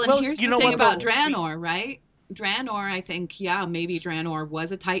spirit. Well, and Well, here's you the know thing what about though? We Draenor, right? Draenor, I think, yeah, maybe Draenor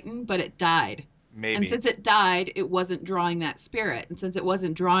was a Titan, but it died. And Maybe. since it died, it wasn't drawing that spirit. And since it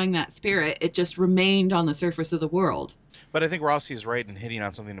wasn't drawing that spirit, it just remained on the surface of the world. But I think Rossi is right in hitting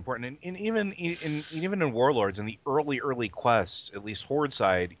on something important. And even in Warlords, in the early quests, at least Horde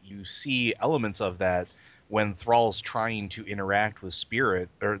side, you see elements of that when Thrall's trying to interact with spirit,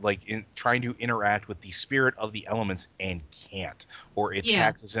 or trying to interact with the spirit of the elements and can't, or it Yeah,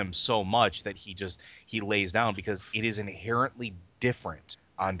 taxes him so much that he lays down because it is inherently different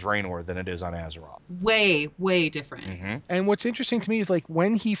on Draenor than it is on Azeroth. way, way different. Mm-hmm. And what's interesting to me is like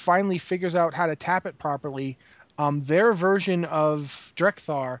when he finally figures out how to tap it properly, their version of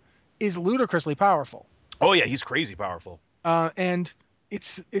Drekthar is ludicrously powerful. Oh yeah, he's crazy powerful. And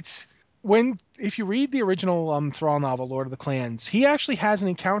it's when if you read the original Thrall novel, Lord of the Clans, he actually has an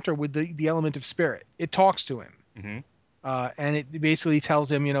encounter with the element of spirit. It talks to him, Mm-hmm. and it basically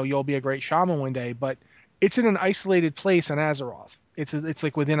tells him, you'll be a great shaman one day. But it's in an isolated place on Azeroth. It's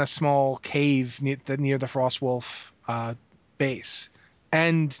like within a small cave near the Frostwolf base,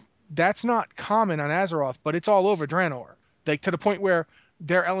 and that's not common on Azeroth, but it's all over Draenor. Like to the point where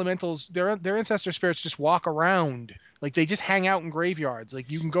their elementals, their ancestor spirits just walk around. Like they just hang out in graveyards. Like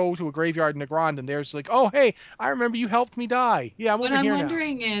you can go to a graveyard in Nagrand and there's like, oh hey, I remember you helped me die. Yeah, I'm What over I'm here now.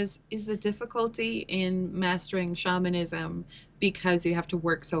 wondering is the difficulty in mastering shamanism because you have to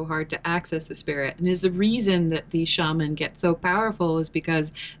work so hard to access the spirit? And is the reason that these shaman get so powerful is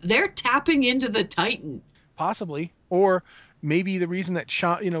because they're tapping into the Titan? Possibly, or maybe the reason that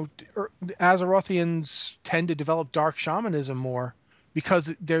Azerothians tend to develop dark shamanism more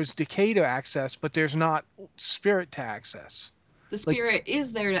because there's decay to access, but there's not spirit to access. The Like, spirit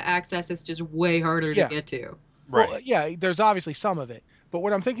is there to access, it's just way harder to yeah, get to. well, Right. yeah, there's obviously some of it, but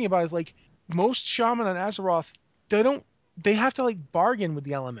what I'm thinking about is like most shaman on Azeroth, they don't, they have to like bargain with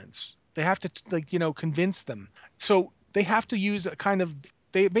the elements. They have to like convince them. So they have to use a kind of,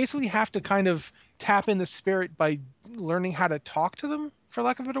 they basically have to kind of tap in the spirit by learning how to talk to them, for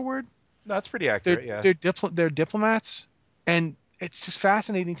lack of a better word. That's pretty They're accurate. Yeah. they're diplomats, and it's just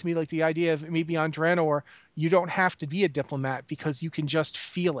fascinating to me, like the idea of maybe on Draenor, you don't have to be a diplomat because you can just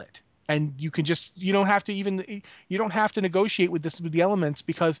feel it, and you don't have to even you don't have to negotiate with this with the elements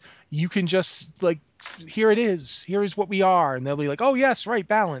because you can just like here it is, here is what we are, and they'll be like, oh yes, right,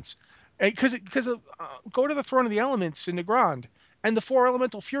 balance, because go to the throne of the elements in the Grand, and the four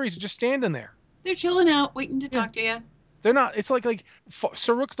elemental furies are just standing there. They're chilling out, waiting to Yeah, talk to you. they're not. It's like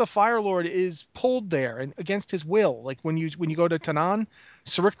Saruk the Fire Lord is pulled there and against his will. Like when you go to Tanan,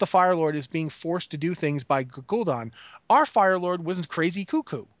 Saruk the Fire Lord is being forced to do things by Gul'dan. Our Fire Lord wasn't crazy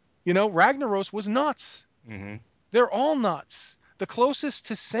cuckoo. Ragnaros was nuts. Mm-hmm. They're all nuts. The closest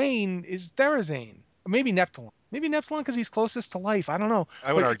to sane is Therazane. Or maybe Neptulon. Maybe Neptulon because he's closest to life. I don't know.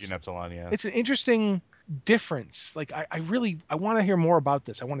 I would But argue it's Neptulon. Yeah. it's an interesting difference. Like I really I want to hear more about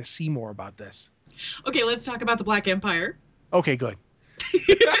this. I want to see more about this. Okay, let's talk about the Black Empire. Okay, good.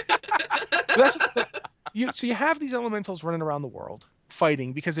 That, so you have these elementals running around the world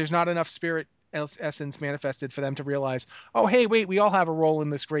fighting because there's not enough spirit essence manifested for them to realize, oh hey, wait, we all have a role in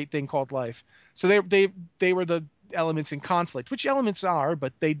this great thing called life. So they were the elements in conflict, which elements are,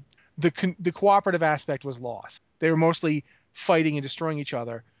 but the cooperative aspect was lost. They were mostly fighting and destroying each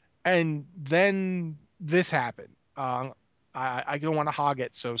other, and then this happened. I don't want to hog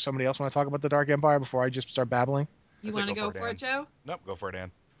it, so somebody else want to talk about the Dark Empire before I just start babbling? I You say want to go for go it, for it, Dan. Joe? Nope. Go for it,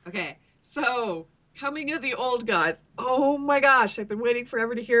 Dan. Okay, so coming of the old gods. Oh my gosh, I've been waiting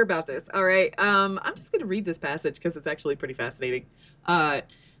forever to hear about this. All right, I'm just going to read this passage because it's actually pretty fascinating. Uh,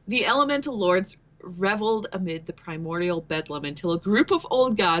 the elemental lords reveled amid the primordial bedlam until a group of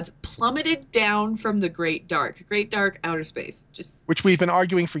old gods plummeted down from the great dark outer space. Just Which we've been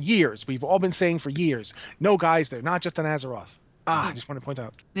arguing for years. We've all been saying for years. No, guys, they're not just an Azeroth. I no, just want to point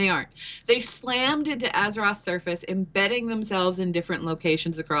out. they aren't. They slammed into Azeroth's surface, embedding themselves in different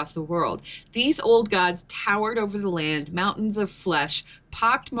locations across the world. These old gods towered over the land, mountains of flesh,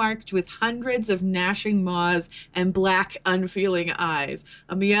 pockmarked with hundreds of gnashing maws and black, unfeeling eyes.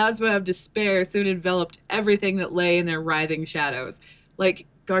 A miasma of despair soon enveloped everything that lay in their writhing shadows. Like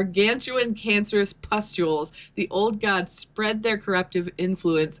gargantuan cancerous pustules, the old gods spread their corruptive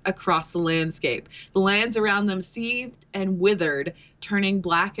influence across the landscape. The lands around them seethed and withered, turning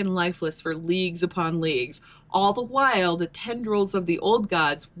black and lifeless for leagues upon leagues. All the while, the tendrils of the old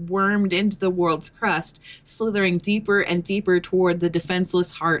gods wormed into the world's crust, slithering deeper and deeper toward the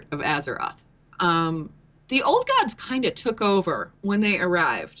defenseless heart of Azeroth. Um, the old gods kind of took over when they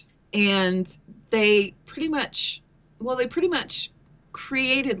arrived, and they pretty much, they pretty much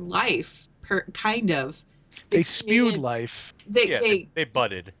created life, kind of. They They spewed created, life. they, Yeah, they they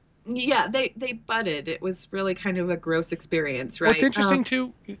butted. Yeah, they butted. It was really kind of a gross experience, What's right? interesting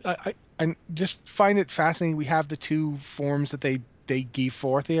too, I just find it fascinating. We have the two forms that they gave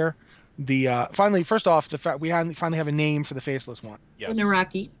forth here. The finally, first off, the fact finally have a name for the faceless one. The Yes.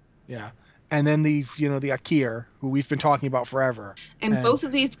 Naraki. Yeah, and then the Akir, who we've been talking about forever. And And both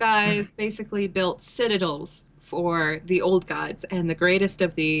of these guys basically built citadels for the old gods, and the greatest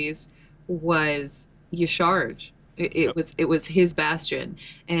of these was Yasharj. Yep. It was his bastion,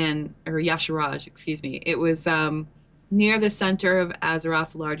 and or Yasharaj, excuse me. It was near the center of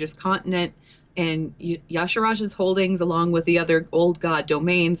Azeroth's largest continent, and Yasharaj's holdings, along with the other old god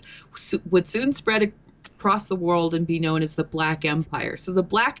domains, would soon spread across the world and be known as the Black Empire. So the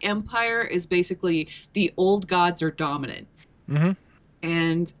Black Empire is basically the old gods are dominant, hmm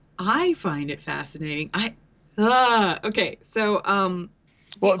and I find it fascinating. Okay, so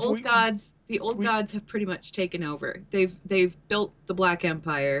well, if we the old we gods have pretty much taken over. They've built the Black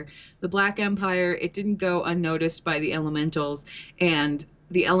Empire. The Black Empire, it didn't go unnoticed by the elementals, and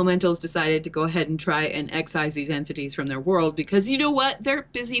the elementals decided to go ahead and try and excise these entities from their world because you know what? They're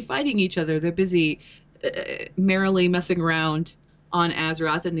busy fighting each other. They're busy merrily messing around on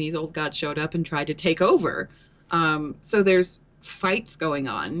Azeroth, and these old gods showed up and tried to take over. So there's fights going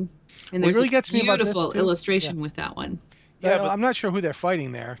on, and what there's a really gets me about this beautiful too. Yeah, illustration with that one. Yeah, but I'm not sure who they're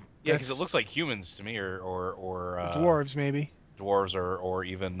fighting there. yeah, because it That's looks like humans to me, or dwarves maybe. dwarves, or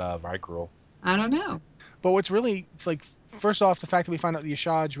even Vrykul. I don't know. But what's really like, first off, the fact that we find out the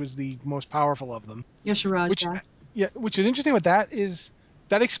Ashaj was the most powerful of them, Yasharaj, which yeah. yeah, which is interesting with that is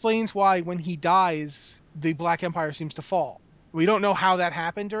that explains why when he dies, the Black Empire seems to fall. We don't know how that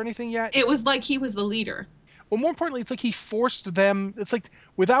happened or anything yet. It was like he was the leader. Well, more importantly, it's like he forced them. It's like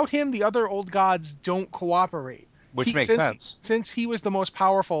without him, the other old gods don't cooperate. Which He makes sense. since he was the most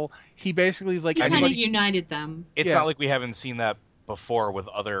powerful, he basically like He I kind of mean, everybody. united them. it's Yeah, not like we haven't seen that before with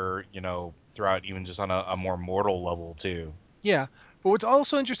other, throughout even just on a more mortal level too. yeah. But what's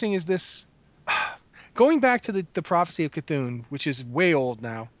also interesting is this. Going back to the prophecy of Cthulhu, which is way old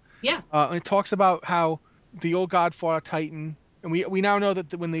now. Yeah. It talks about how the old god fought a titan, and we now know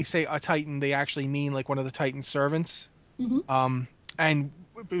that when they say a titan, they actually mean like one of the titan's servants. Hmm. Um, and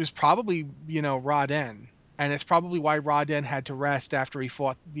it was probably Raden, and it's probably why Raden had to rest after he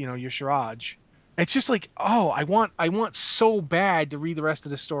fought Yusharaj. It's just like, oh, I want so bad to read the rest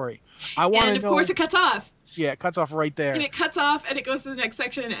of the story. I want And to of course, know. it cuts off. Yeah, it cuts off right And there. it cuts off and it goes to the next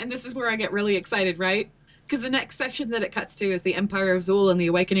section. And this is where I get really excited, right? Because the next section that it cuts to is the Empire of Zul and the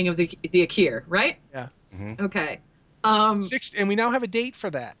awakening of the Akir, right? Yeah, Hmm. Okay. Um, and we now have a date for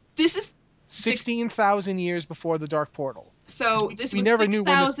that. this is six. 16,000 years before the Dark Portal. 'Cause So We, this we was never knew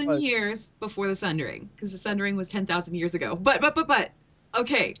when this 6,000 was. years before the Sundering, because the Sundering was 10,000 years ago. But,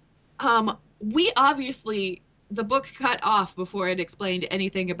 okay. We obviously the book cut off before it explained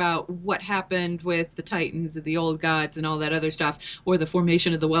anything about what happened with the Titans and the old gods and all that other stuff, or the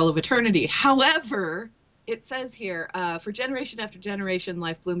formation of the Well of Eternity. However, it says here, for generation after generation,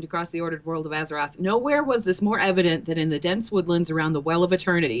 life bloomed across the ordered world of Azeroth. Nowhere was this more evident than in the dense woodlands around the Well of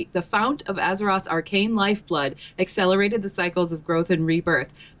Eternity. The fount of Azeroth's arcane lifeblood accelerated the cycles of growth and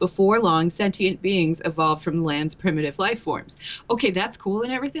rebirth. Before long, sentient beings evolved from the land's primitive life forms. Okay, that's cool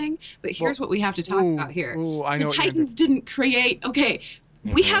and everything, but Well, here's what we have to talk about ooh, here. ooh, I The know what you're gonna do. Titans didn't create. Okay,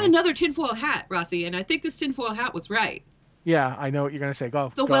 we had Hmm. another tinfoil hat, Rossi, and I think this tinfoil hat was right. Yeah, I know what you're gonna say.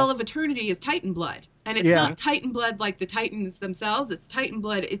 Go, The go. Well of Eternity is Titan blood, and it's Yeah, Hmm. not Titan blood like the Titans themselves. It's Titan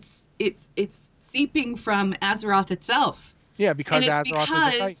blood. It's seeping from Azeroth itself, yeah, and because it's Azeroth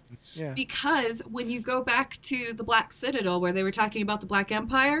is a Titan. Yeah, because when you go back to the Black Citadel where they were talking about the Black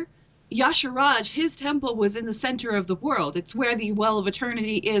Empire, Yasharaj, his temple was in the center of the world. It's where the Well of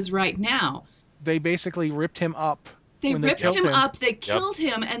Eternity is right now. they basically ripped him up They when they ripped Yep. killed him him. up, they Yep. killed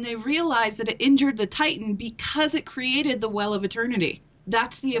him, and they realized that it injured the Titan because it created the Well of Eternity.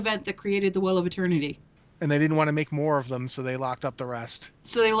 That's the event that created the Well of Eternity. And they didn't want to make more of them, so they locked up the rest.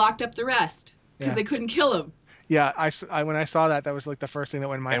 So they locked up the rest because Yeah, they couldn't kill him. yeah. When I saw that, that was like the first thing that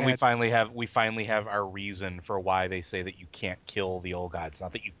went in my And head. we finally have our reason for why they say that you can't kill the old gods.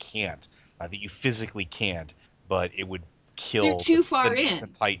 Not that you can't, not that you physically can't, but it would They're kill too the far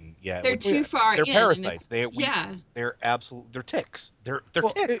nascent in. titan. Yeah, it They're would. Well, too far They're in, and if parasites. yeah, They're absolute. They're ticks. They're well,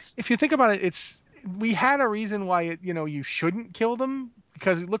 ticks. if you think about it, we had a reason why you shouldn't kill them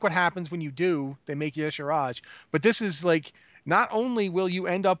because look what happens when you do. They make you a Shiraj. But this is like not only will you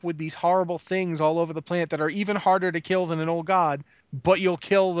end up with these horrible things all over the planet that are even harder to kill than an old god, but you'll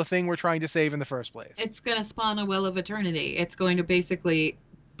kill the thing we're trying to save in the first place. it's going to spawn a Well of Eternity. It's going to basically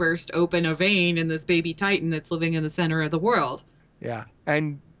burst open a vein in this baby Titan that's living in the center of the world. Yeah,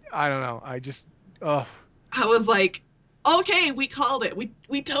 and I don't know. I just, oh, I was like, Okay, we called it.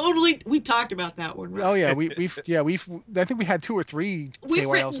 We totally we talked about that one, Oh Rob. yeah, we've I think we had 2 or 3 We've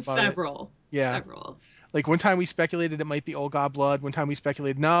KYLs written about it. several, Yeah. several. Like one time we speculated it might be Olga blood. One time we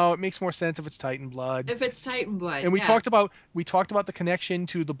speculated no, it makes more sense if it's Titan blood. If it's Titan blood, And yeah. we talked about the connection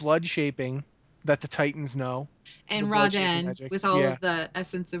to the blood shaping that the Titans know, the And blood shaping Raden magic. with all Yeah, of the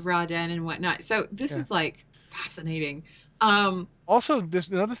essence of Raden and whatnot. So this yeah. is like fascinating. Um, Also, there's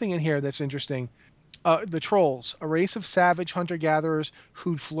another thing in here that's interesting. The trolls, a race of savage hunter-gatherers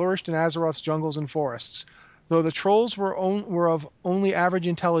who'd flourished in Azeroth's jungles and forests. Though the trolls were of only average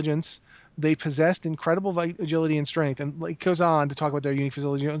intelligence, they possessed incredible agility and strength. And like goes on to talk about their unique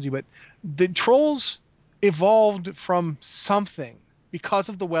physiology, but the trolls evolved from something because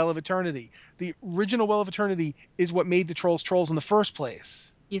of the Well of Eternity. The original Well of Eternity is what made the trolls trolls in the first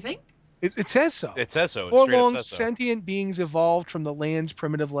place. you think? It says so. It says so. It Before straight up long, says so. sentient beings evolved from the land's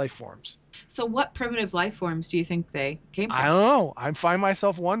primitive life forms. So what primitive life forms do you think they came I from? don't know. I find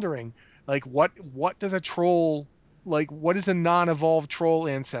myself wondering, like, what does a troll like? What is a non-evolved troll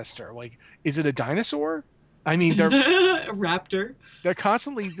ancestor? Like, is it a dinosaur? I mean, A raptor. they're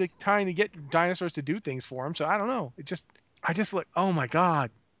constantly like, trying to get dinosaurs to do things for them. So I don't know. I just like, oh my god,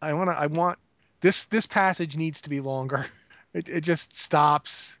 I want this passage needs to be longer. It just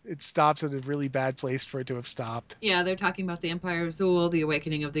stops. It stops at a really bad place for it to have stopped. Yeah, they're talking about the Empire of Zul, the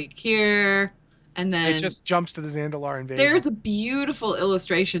awakening of the Akir, and It then just jumps to the Zandalar invasion. there's a beautiful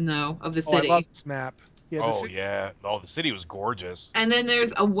illustration though of the Oh, I love city. this map. Yeah, the Oh city. yeah. Oh, the city was gorgeous. And then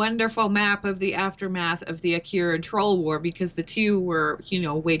there's a wonderful map of the aftermath of the Akira and Troll War because the two were,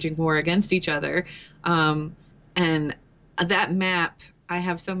 waging war against each other. And that map, I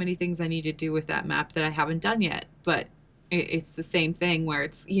have so many things I need to do with that map that I haven't done yet. But it's the same thing where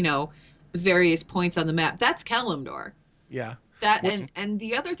it's, various points on the map. That's Kalimdor. Yeah. That What? and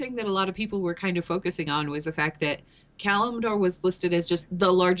the other thing that a lot of people were kind of focusing on was the fact that Kalimdor was listed as just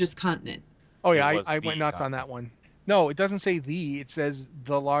the largest continent. Oh yeah, It was I went the nuts on that continent. one. No, it doesn't say the. It says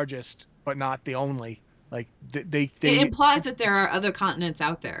the largest, but not the only. Like It they implies that there are other continents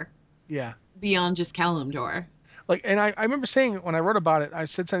out there yeah. beyond just Kalimdor. Like, and I remember saying when I wrote about it, I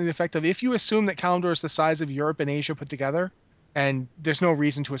said something to the effect of, if you assume that Kalimdor is the size of Europe and Asia put together, and there's no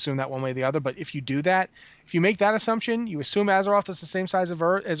reason to assume that one way or the other, but if you do that, if you make that assumption, you assume Azeroth is the same size of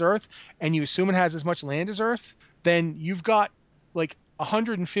Earth as Earth, and you assume it has as much land as Earth, then you've got like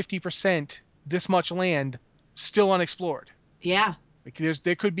 150% this much land still unexplored. Yeah. Like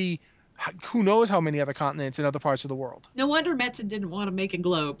there could be who knows how many other continents in other parts of the world. No wonder Metzen didn't want to make it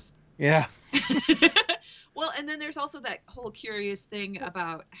globes. Yeah. Well, and then there's also that whole curious thing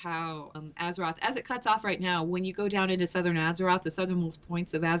about how Azeroth, as it cuts off right now, when you go down into southern Azeroth, the southernmost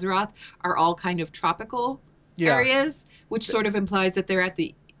points of Azeroth are all kind of tropical Yeah. areas, which sort of implies that they're at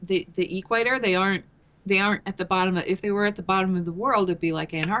the equator. They aren't at the bottom. If they were at the bottom of the world, it'd be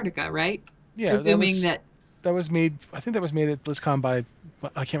like Antarctica, right? Yeah, Presuming that that was made. I think that was made at BlizzCon by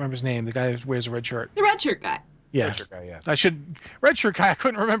I can't remember his name. The guy who wears a red shirt. the red shirt guy. Yeah, Red shirt guy. Yeah. I should red shirt guy. I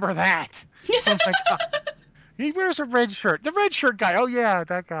couldn't remember that. Oh my god, he wears a red shirt. The red shirt guy. Oh yeah,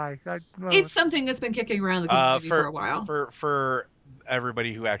 that guy. It's something that's been kicking around the community for For a while. for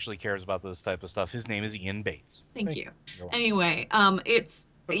everybody who actually cares about this type of stuff, his name is Ian Bates. Thank thank you. you. You're welcome. Anyway, it's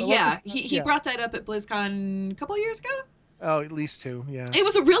But I love this. yeah, he Yeah. brought that up at BlizzCon a couple of years ago. Oh, at least two. Yeah. It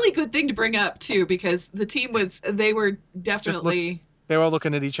was a really good thing to bring up too because the team was Yes. they were Just look. definitely They were all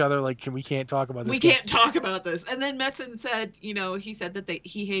looking at each other like, we can't talk about we this guy. can't talk about this. And then Metzen said, he said that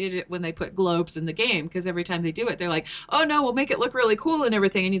he hated it when they put globes in the game because every time they do it, they're like, "Oh no, we'll make it look really cool and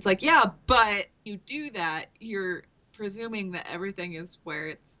everything." And he's like, "Yeah, but you do that, you're presuming that everything is where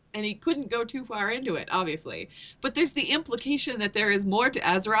it's." And he couldn't go too far into it, obviously. But there's the implication that there is more to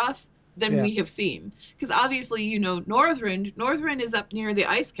Azeroth than Yeah. we have seen. Because obviously, Northrend is up near the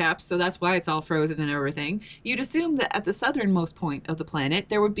ice caps, so that's why it's all frozen and everything. You'd assume that at the southernmost point of the planet,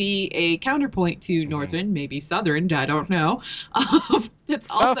 there would be a counterpoint to Hmm. Northrend, maybe Southern, I don't know. That's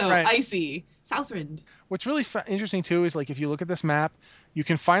also Southend. icy. Southern. What's really interesting too is like if you look at this map, you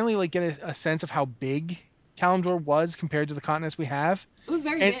can finally like get a sense of how big Kalimdor was compared to the continents we have. It was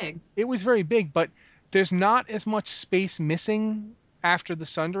very And big. it was very big, but there's not as much space missing after the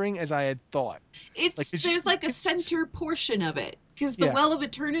Sundering as I had thought. Like, There's like a center portion of it because the yeah, Well of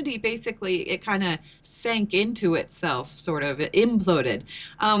Eternity basically it kind of sank into itself, sort of it imploded.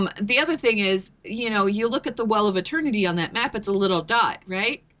 The other thing is, you look at the Well of Eternity on that map, it's a little dot,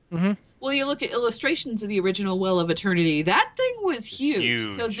 right? hmm Well, you look at illustrations of the original Well of Eternity, that thing was It's huge.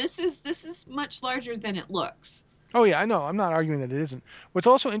 So huge. this is much larger than it looks. Oh yeah, I know. I'm not arguing that it isn't. What's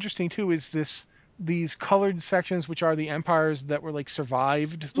also interesting too is these colored sections, which are the empires that were like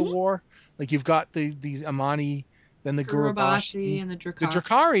survived the Mhm. war. Like you've got these Amani then the Kurobashi Gurubashi. and the The Drakar.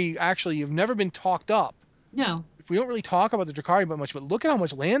 Drakari actually have never been talked up. No. We don't really talk about the Drakari but much, but look at how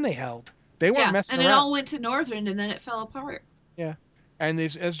much land they held. They weren't Yeah, messing and it around. all went to Northrend, and then it fell apart. Yeah. And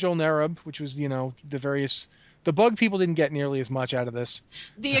there's Esjol Nerub, which was, the various. The bug people didn't get nearly as much out of this.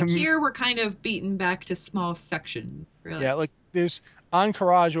 The Akir were kind of beaten back to small sections, really. Yeah, like there's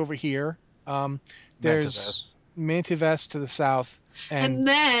Ahn'Qiraj over here. Um, there's Mantivess. Mantivest to the south, and And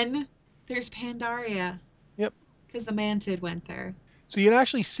then there's Pandaria, yep. because the Mantid went there. So you can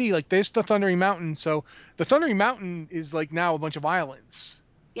actually see like there's the Thundering Mountain. So the Thundering Mountain is like now a bunch of islands.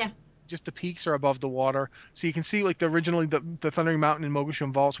 Yeah. Just the peaks are above the water, so you can see like originally the Thundering Mountain and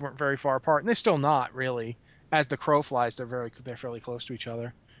Mogushum Vaults weren't very far apart, and they're still not really. As the crow flies, they're fairly close to each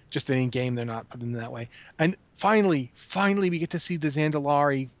other. Just in game, they're not put in that way. And finally, we get to see the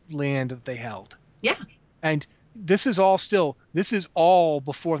Zandalari land that they held. Yeah. And this is all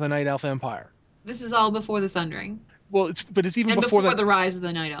before the Night Elf Empire. This is all before the Sundering. Well, it's even And before before the rise of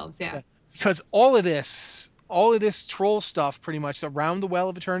the Night Elves, yeah. yeah, because all of this troll stuff, pretty much around the Well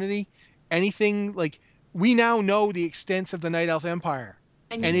of Eternity, anything like we now know the extents of the Night Elf Empire,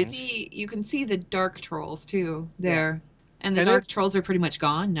 And and it's you can see the dark trolls too yeah, there. And the and they're dark trolls are pretty much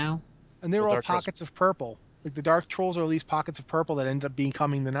gone now. and they're Well, all Dark Trolls. pockets of purple. Like the Dark Trolls are these pockets of purple that end up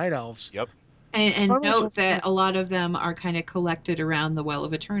becoming the Night Elves. Yep. And Finally, so note that a lot of them are kind of collected around the Well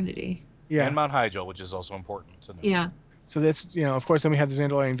of Eternity. yeah, And Mount Hyjal, which is also important to note. Yeah. so that's of course then we have the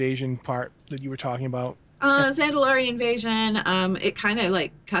Zandalari invasion part that you were talking about. Zandalari invasion, it kind of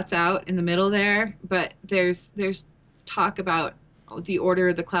like cuts out in the middle there, but there's talk about the Order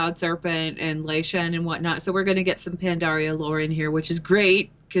of the Cloud Serpent and Leishen and whatnot. So we're gonna get some Pandaria lore in here, which is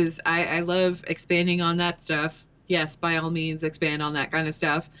great because I love expanding on that stuff. Yes, by all means, expand on that kind of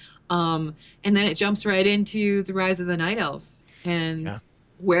stuff. And then it jumps right into the Rise of the Night Elves and Yeah.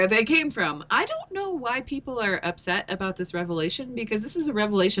 where they came from. I don't know why people are upset about this revelation because this is a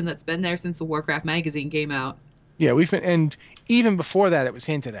revelation that's been there since the Warcraft magazine came out. Yeah, we've been, and even before that, it was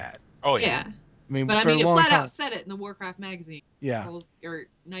hinted at. Oh yeah. Yeah. I mean, But I for a mean, it long flat out time. said it in the Warcraft magazine. Yeah. Trolls or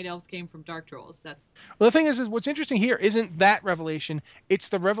night elves came from dark trolls. That's Well, the thing is what's interesting here isn't that revelation. It's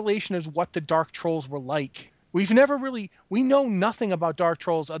the revelation of what the Dark Trolls were like. We know nothing about Dark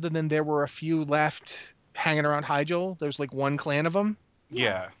Trolls other than there were a few left hanging around Hyjal. There's like one clan of them. yeah.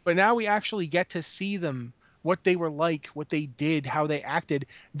 Yeah. But now we actually get to see them, what they were like, what they did, how they acted.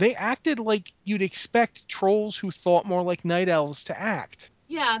 They acted like you'd expect trolls who thought more like night elves to act.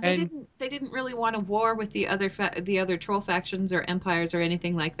 Yeah, And they didn't really want to war with the other troll factions or empires or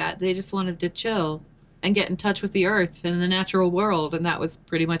anything like that. They just wanted to chill and get in touch with the earth and the natural world, and that was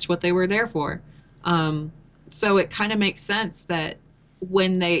pretty much what they were there for. Um, so it kind of makes sense that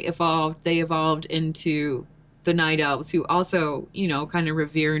when they evolved into the night elves, who also, kind of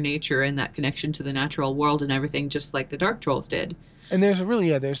revere nature and that connection to the natural world and everything, just like the dark trolls did. and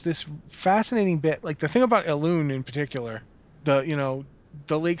there's this fascinating bit, like the thing about Elune in particular,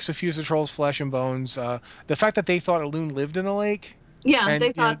 the lake suffuses trolls flesh and bones, the fact that they thought Elune lived in a lake, Yeah, and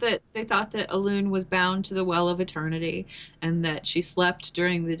they thought that Elune was bound to the well of eternity and that she slept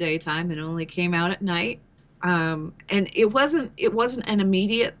during the daytime and only came out at night. And it wasn't an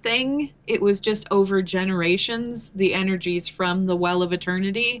immediate thing. It was just over generations, the energies from the well of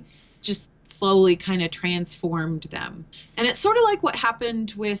eternity just slowly kind of transformed them. And it's sort of like what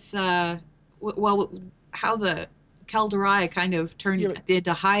happened with how the Keldarai kind of yeah, turned but,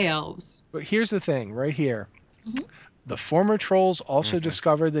 into high elves. but here's the thing right here. Mhm. The former trolls also Hmm.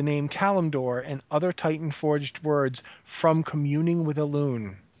 discovered the name Kalimdor and other Titan forged words from communing with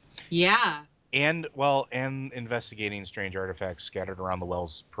Elune. Yeah. And investigating strange artifacts scattered around the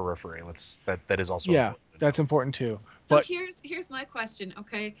well's periphery. That is also Yeah, important to that's note. important too. So But here's my question,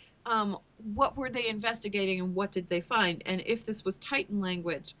 okay? What were they investigating and what did they find? And if this was Titan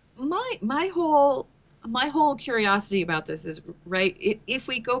language, my whole curiosity about this is right. If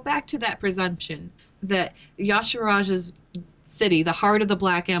we go back to that presumption that Yasharaj's city, the heart of the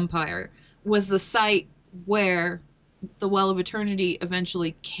Black Empire, was the site where the Well of Eternity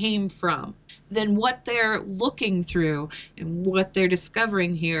eventually came from, then what they're looking through and what they're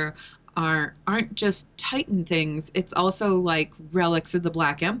discovering here aren't just Titan things. It's also like relics of the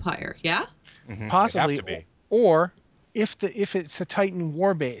Black Empire. Yeah? It'd have possibly, to be. or if it's a Titan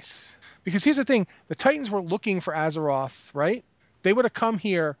war base, because here's the thing: the Titans were looking for Azeroth, right? They would have come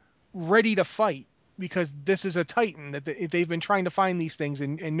here ready to fight because this is a Titan that they've been trying to find these things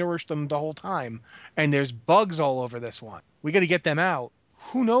and nourish them the whole time. And there's bugs all over this one. We got to get them out.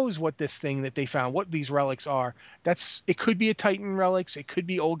 Who knows what this thing that they found, what these relics are? It could be a Titan relics. It could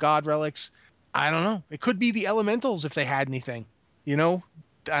be old god relics. I don't know. It could be the elementals if they had anything. You know,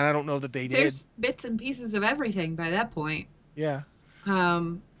 and I don't know that they did. There's bits and pieces of everything by that point. Yeah.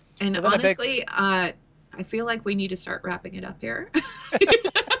 Um, and Well, then it begs. honestly, I feel like we need to start wrapping it up here.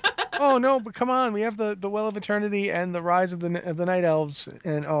 Oh no, but come on, we have the Well of Eternity and the Rise of the Night Elves,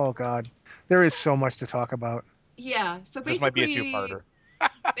 and oh god, there is so much to talk about. Yeah. So This might be a two-parter.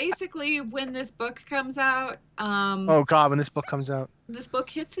 basically, when this book comes out, Oh god, when this book comes out, this book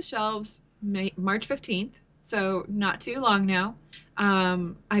hits the shelves March 15th, so not too long now.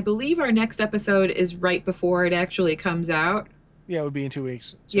 I believe our next episode is right before it actually comes out. yeah, it would be in 2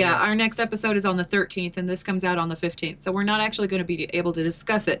 weeks. So Yeah, yeah, our next episode is on the 13th, and this comes out on the 15th. So we're not actually going to be able to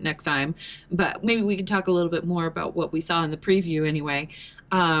discuss it next time, but maybe we can talk a little bit more about what we saw in the preview anyway.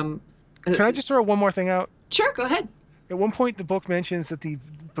 Um, uh, can I just throw one more thing out? sure, go ahead. At one point, the book mentions that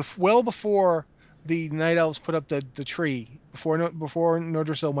well before the Night Elves put up the tree, before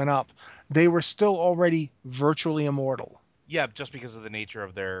Nordrassil went up, they were still already virtually immortal. Yeah, just because of the nature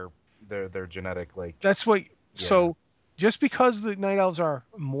of their genetic, like, That's what. yeah. So just because the Night Elves are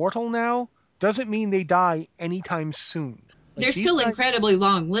mortal now doesn't mean they die anytime soon. Like They're these still guys, incredibly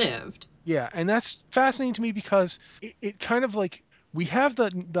long lived. yeah, and that's fascinating to me because it kind of like we have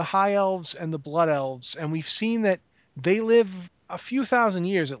the High Elves and the Blood Elves, and we've seen that they live a few thousand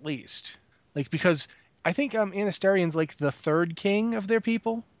years at least. Like because I think Anastarion's like the third king of their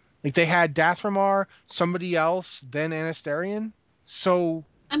people. Like they had Dathramar, somebody else, then Anastarion. So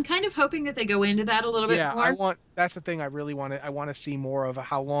I'm kind of hoping that they go into that a little bit yeah, more. that's the thing I really want to I want to see more of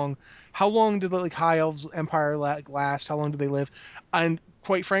how long did the like High Elves Empire last? How long do they live? And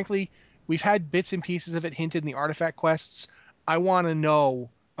quite frankly, we've had bits and pieces of it hinted in the artifact quests. I want to know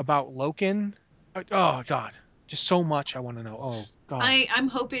about Loken. Oh god, just so much I want to know. Oh god. I'm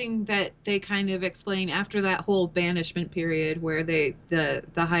hoping that they kind of explain after that whole banishment period where the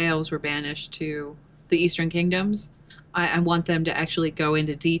high elves were banished to the Eastern Kingdoms. I want them to actually go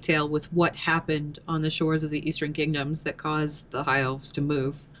into detail with what happened on the shores of the Eastern Kingdoms that caused the high elves to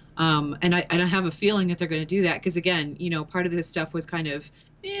move. And I have a feeling that they're going to do that because again, part of this stuff was kind of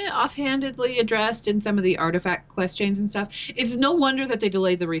offhandedly addressed in some of the artifact questions and stuff. It's no wonder that they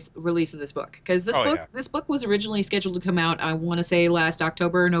delayed the release of this book because Oh yeah. this book was originally scheduled to come out. I want to say last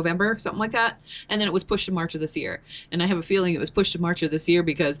October, November, something like that, and then it was pushed to March of this year. And I have a feeling it was pushed to March of this year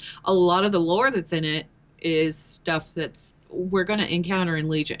because a lot of the lore that's in it is stuff that's we're going to encounter in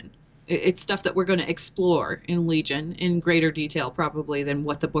Legion. It's stuff that we're going to explore in Legion in greater detail, probably than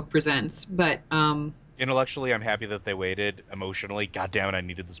what the book presents. But Intellectually, I'm happy that they waited. Emotionally, god damn it, I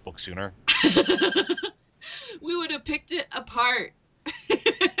needed this book sooner. we would have picked it apart.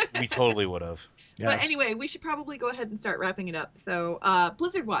 We totally would have. But Yes. anyway, we should probably go ahead and start wrapping it up. So,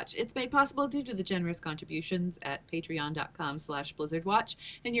 Blizzard Watch, it's made possible due to the generous contributions at patreon.com/blizzardwatch.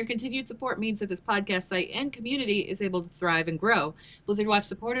 And your continued support means that this podcast site and community is able to thrive and grow. Blizzard Watch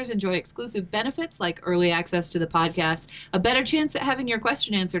supporters enjoy exclusive benefits like early access to the podcast, a better chance at having your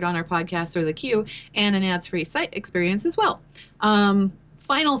question answered on our podcast or the queue, and an ads-free site experience as well.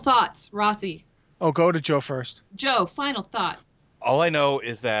 Final thoughts, Rossi. Oh, go to Joe first. Joe, final thoughts. All I know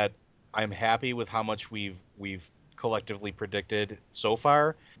is that I'm happy with how much we've collectively predicted so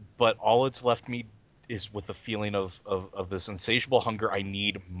far, but all it's left me is with the feeling of this insatiable hunger. I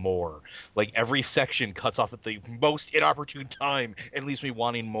need more. Like every section cuts off at the most inopportune time and leaves me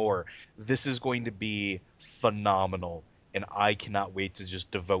wanting more. This is going to be phenomenal. And I cannot wait to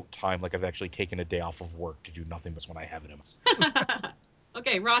just devote time like I've actually taken a day off of work to do nothing but when I have it in my.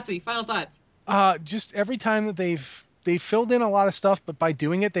 Okay, Rossi, final thoughts. Just every time that they've filled in a lot of stuff, but by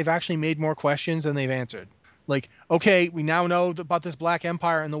doing it, they've actually made more questions than they've answered. Like, okay, we now know about this Black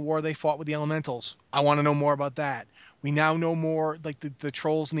Empire and the war they fought with the Elementals. I want to know more about that. We now know more, like the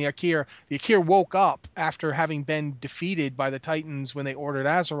trolls and the Akir. The Akir woke up after having been defeated by the Titans when they ordered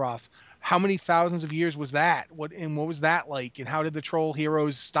Azeroth. How many thousands of years was that? What was that like? And how did the troll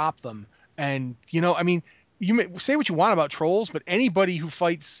heroes stop them? And I mean, you may say what you want about trolls, but anybody who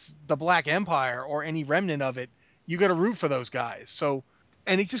fights the Black Empire or any remnant of it, you got to root for those guys. So,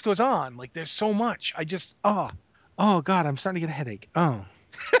 and it just goes on. Like there's so much. Oh God, I'm starting to get a headache. Oh,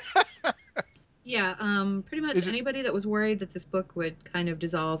 Yeah, pretty much is it? anybody that was worried that this book would kind of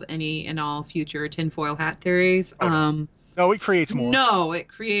dissolve any and all future tinfoil hat theories, Oh no. No, it creates more. no, it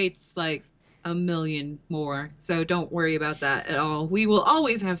creates like a million more. So don't worry about that at all. We will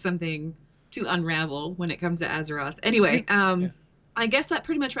always have something to unravel when it comes to Azeroth. Anyway, Yeah, I guess that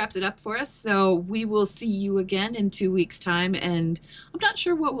pretty much wraps it up for us. So we will see you again in 2 weeks' time, and I'm not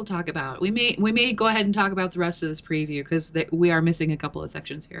sure what we'll talk about. We may go ahead and talk about the rest of this preview because we are missing a couple of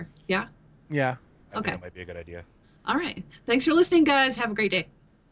sections here. Yeah. I think Okay. that might be a good idea. All right. Thanks for listening, guys. Have a great day.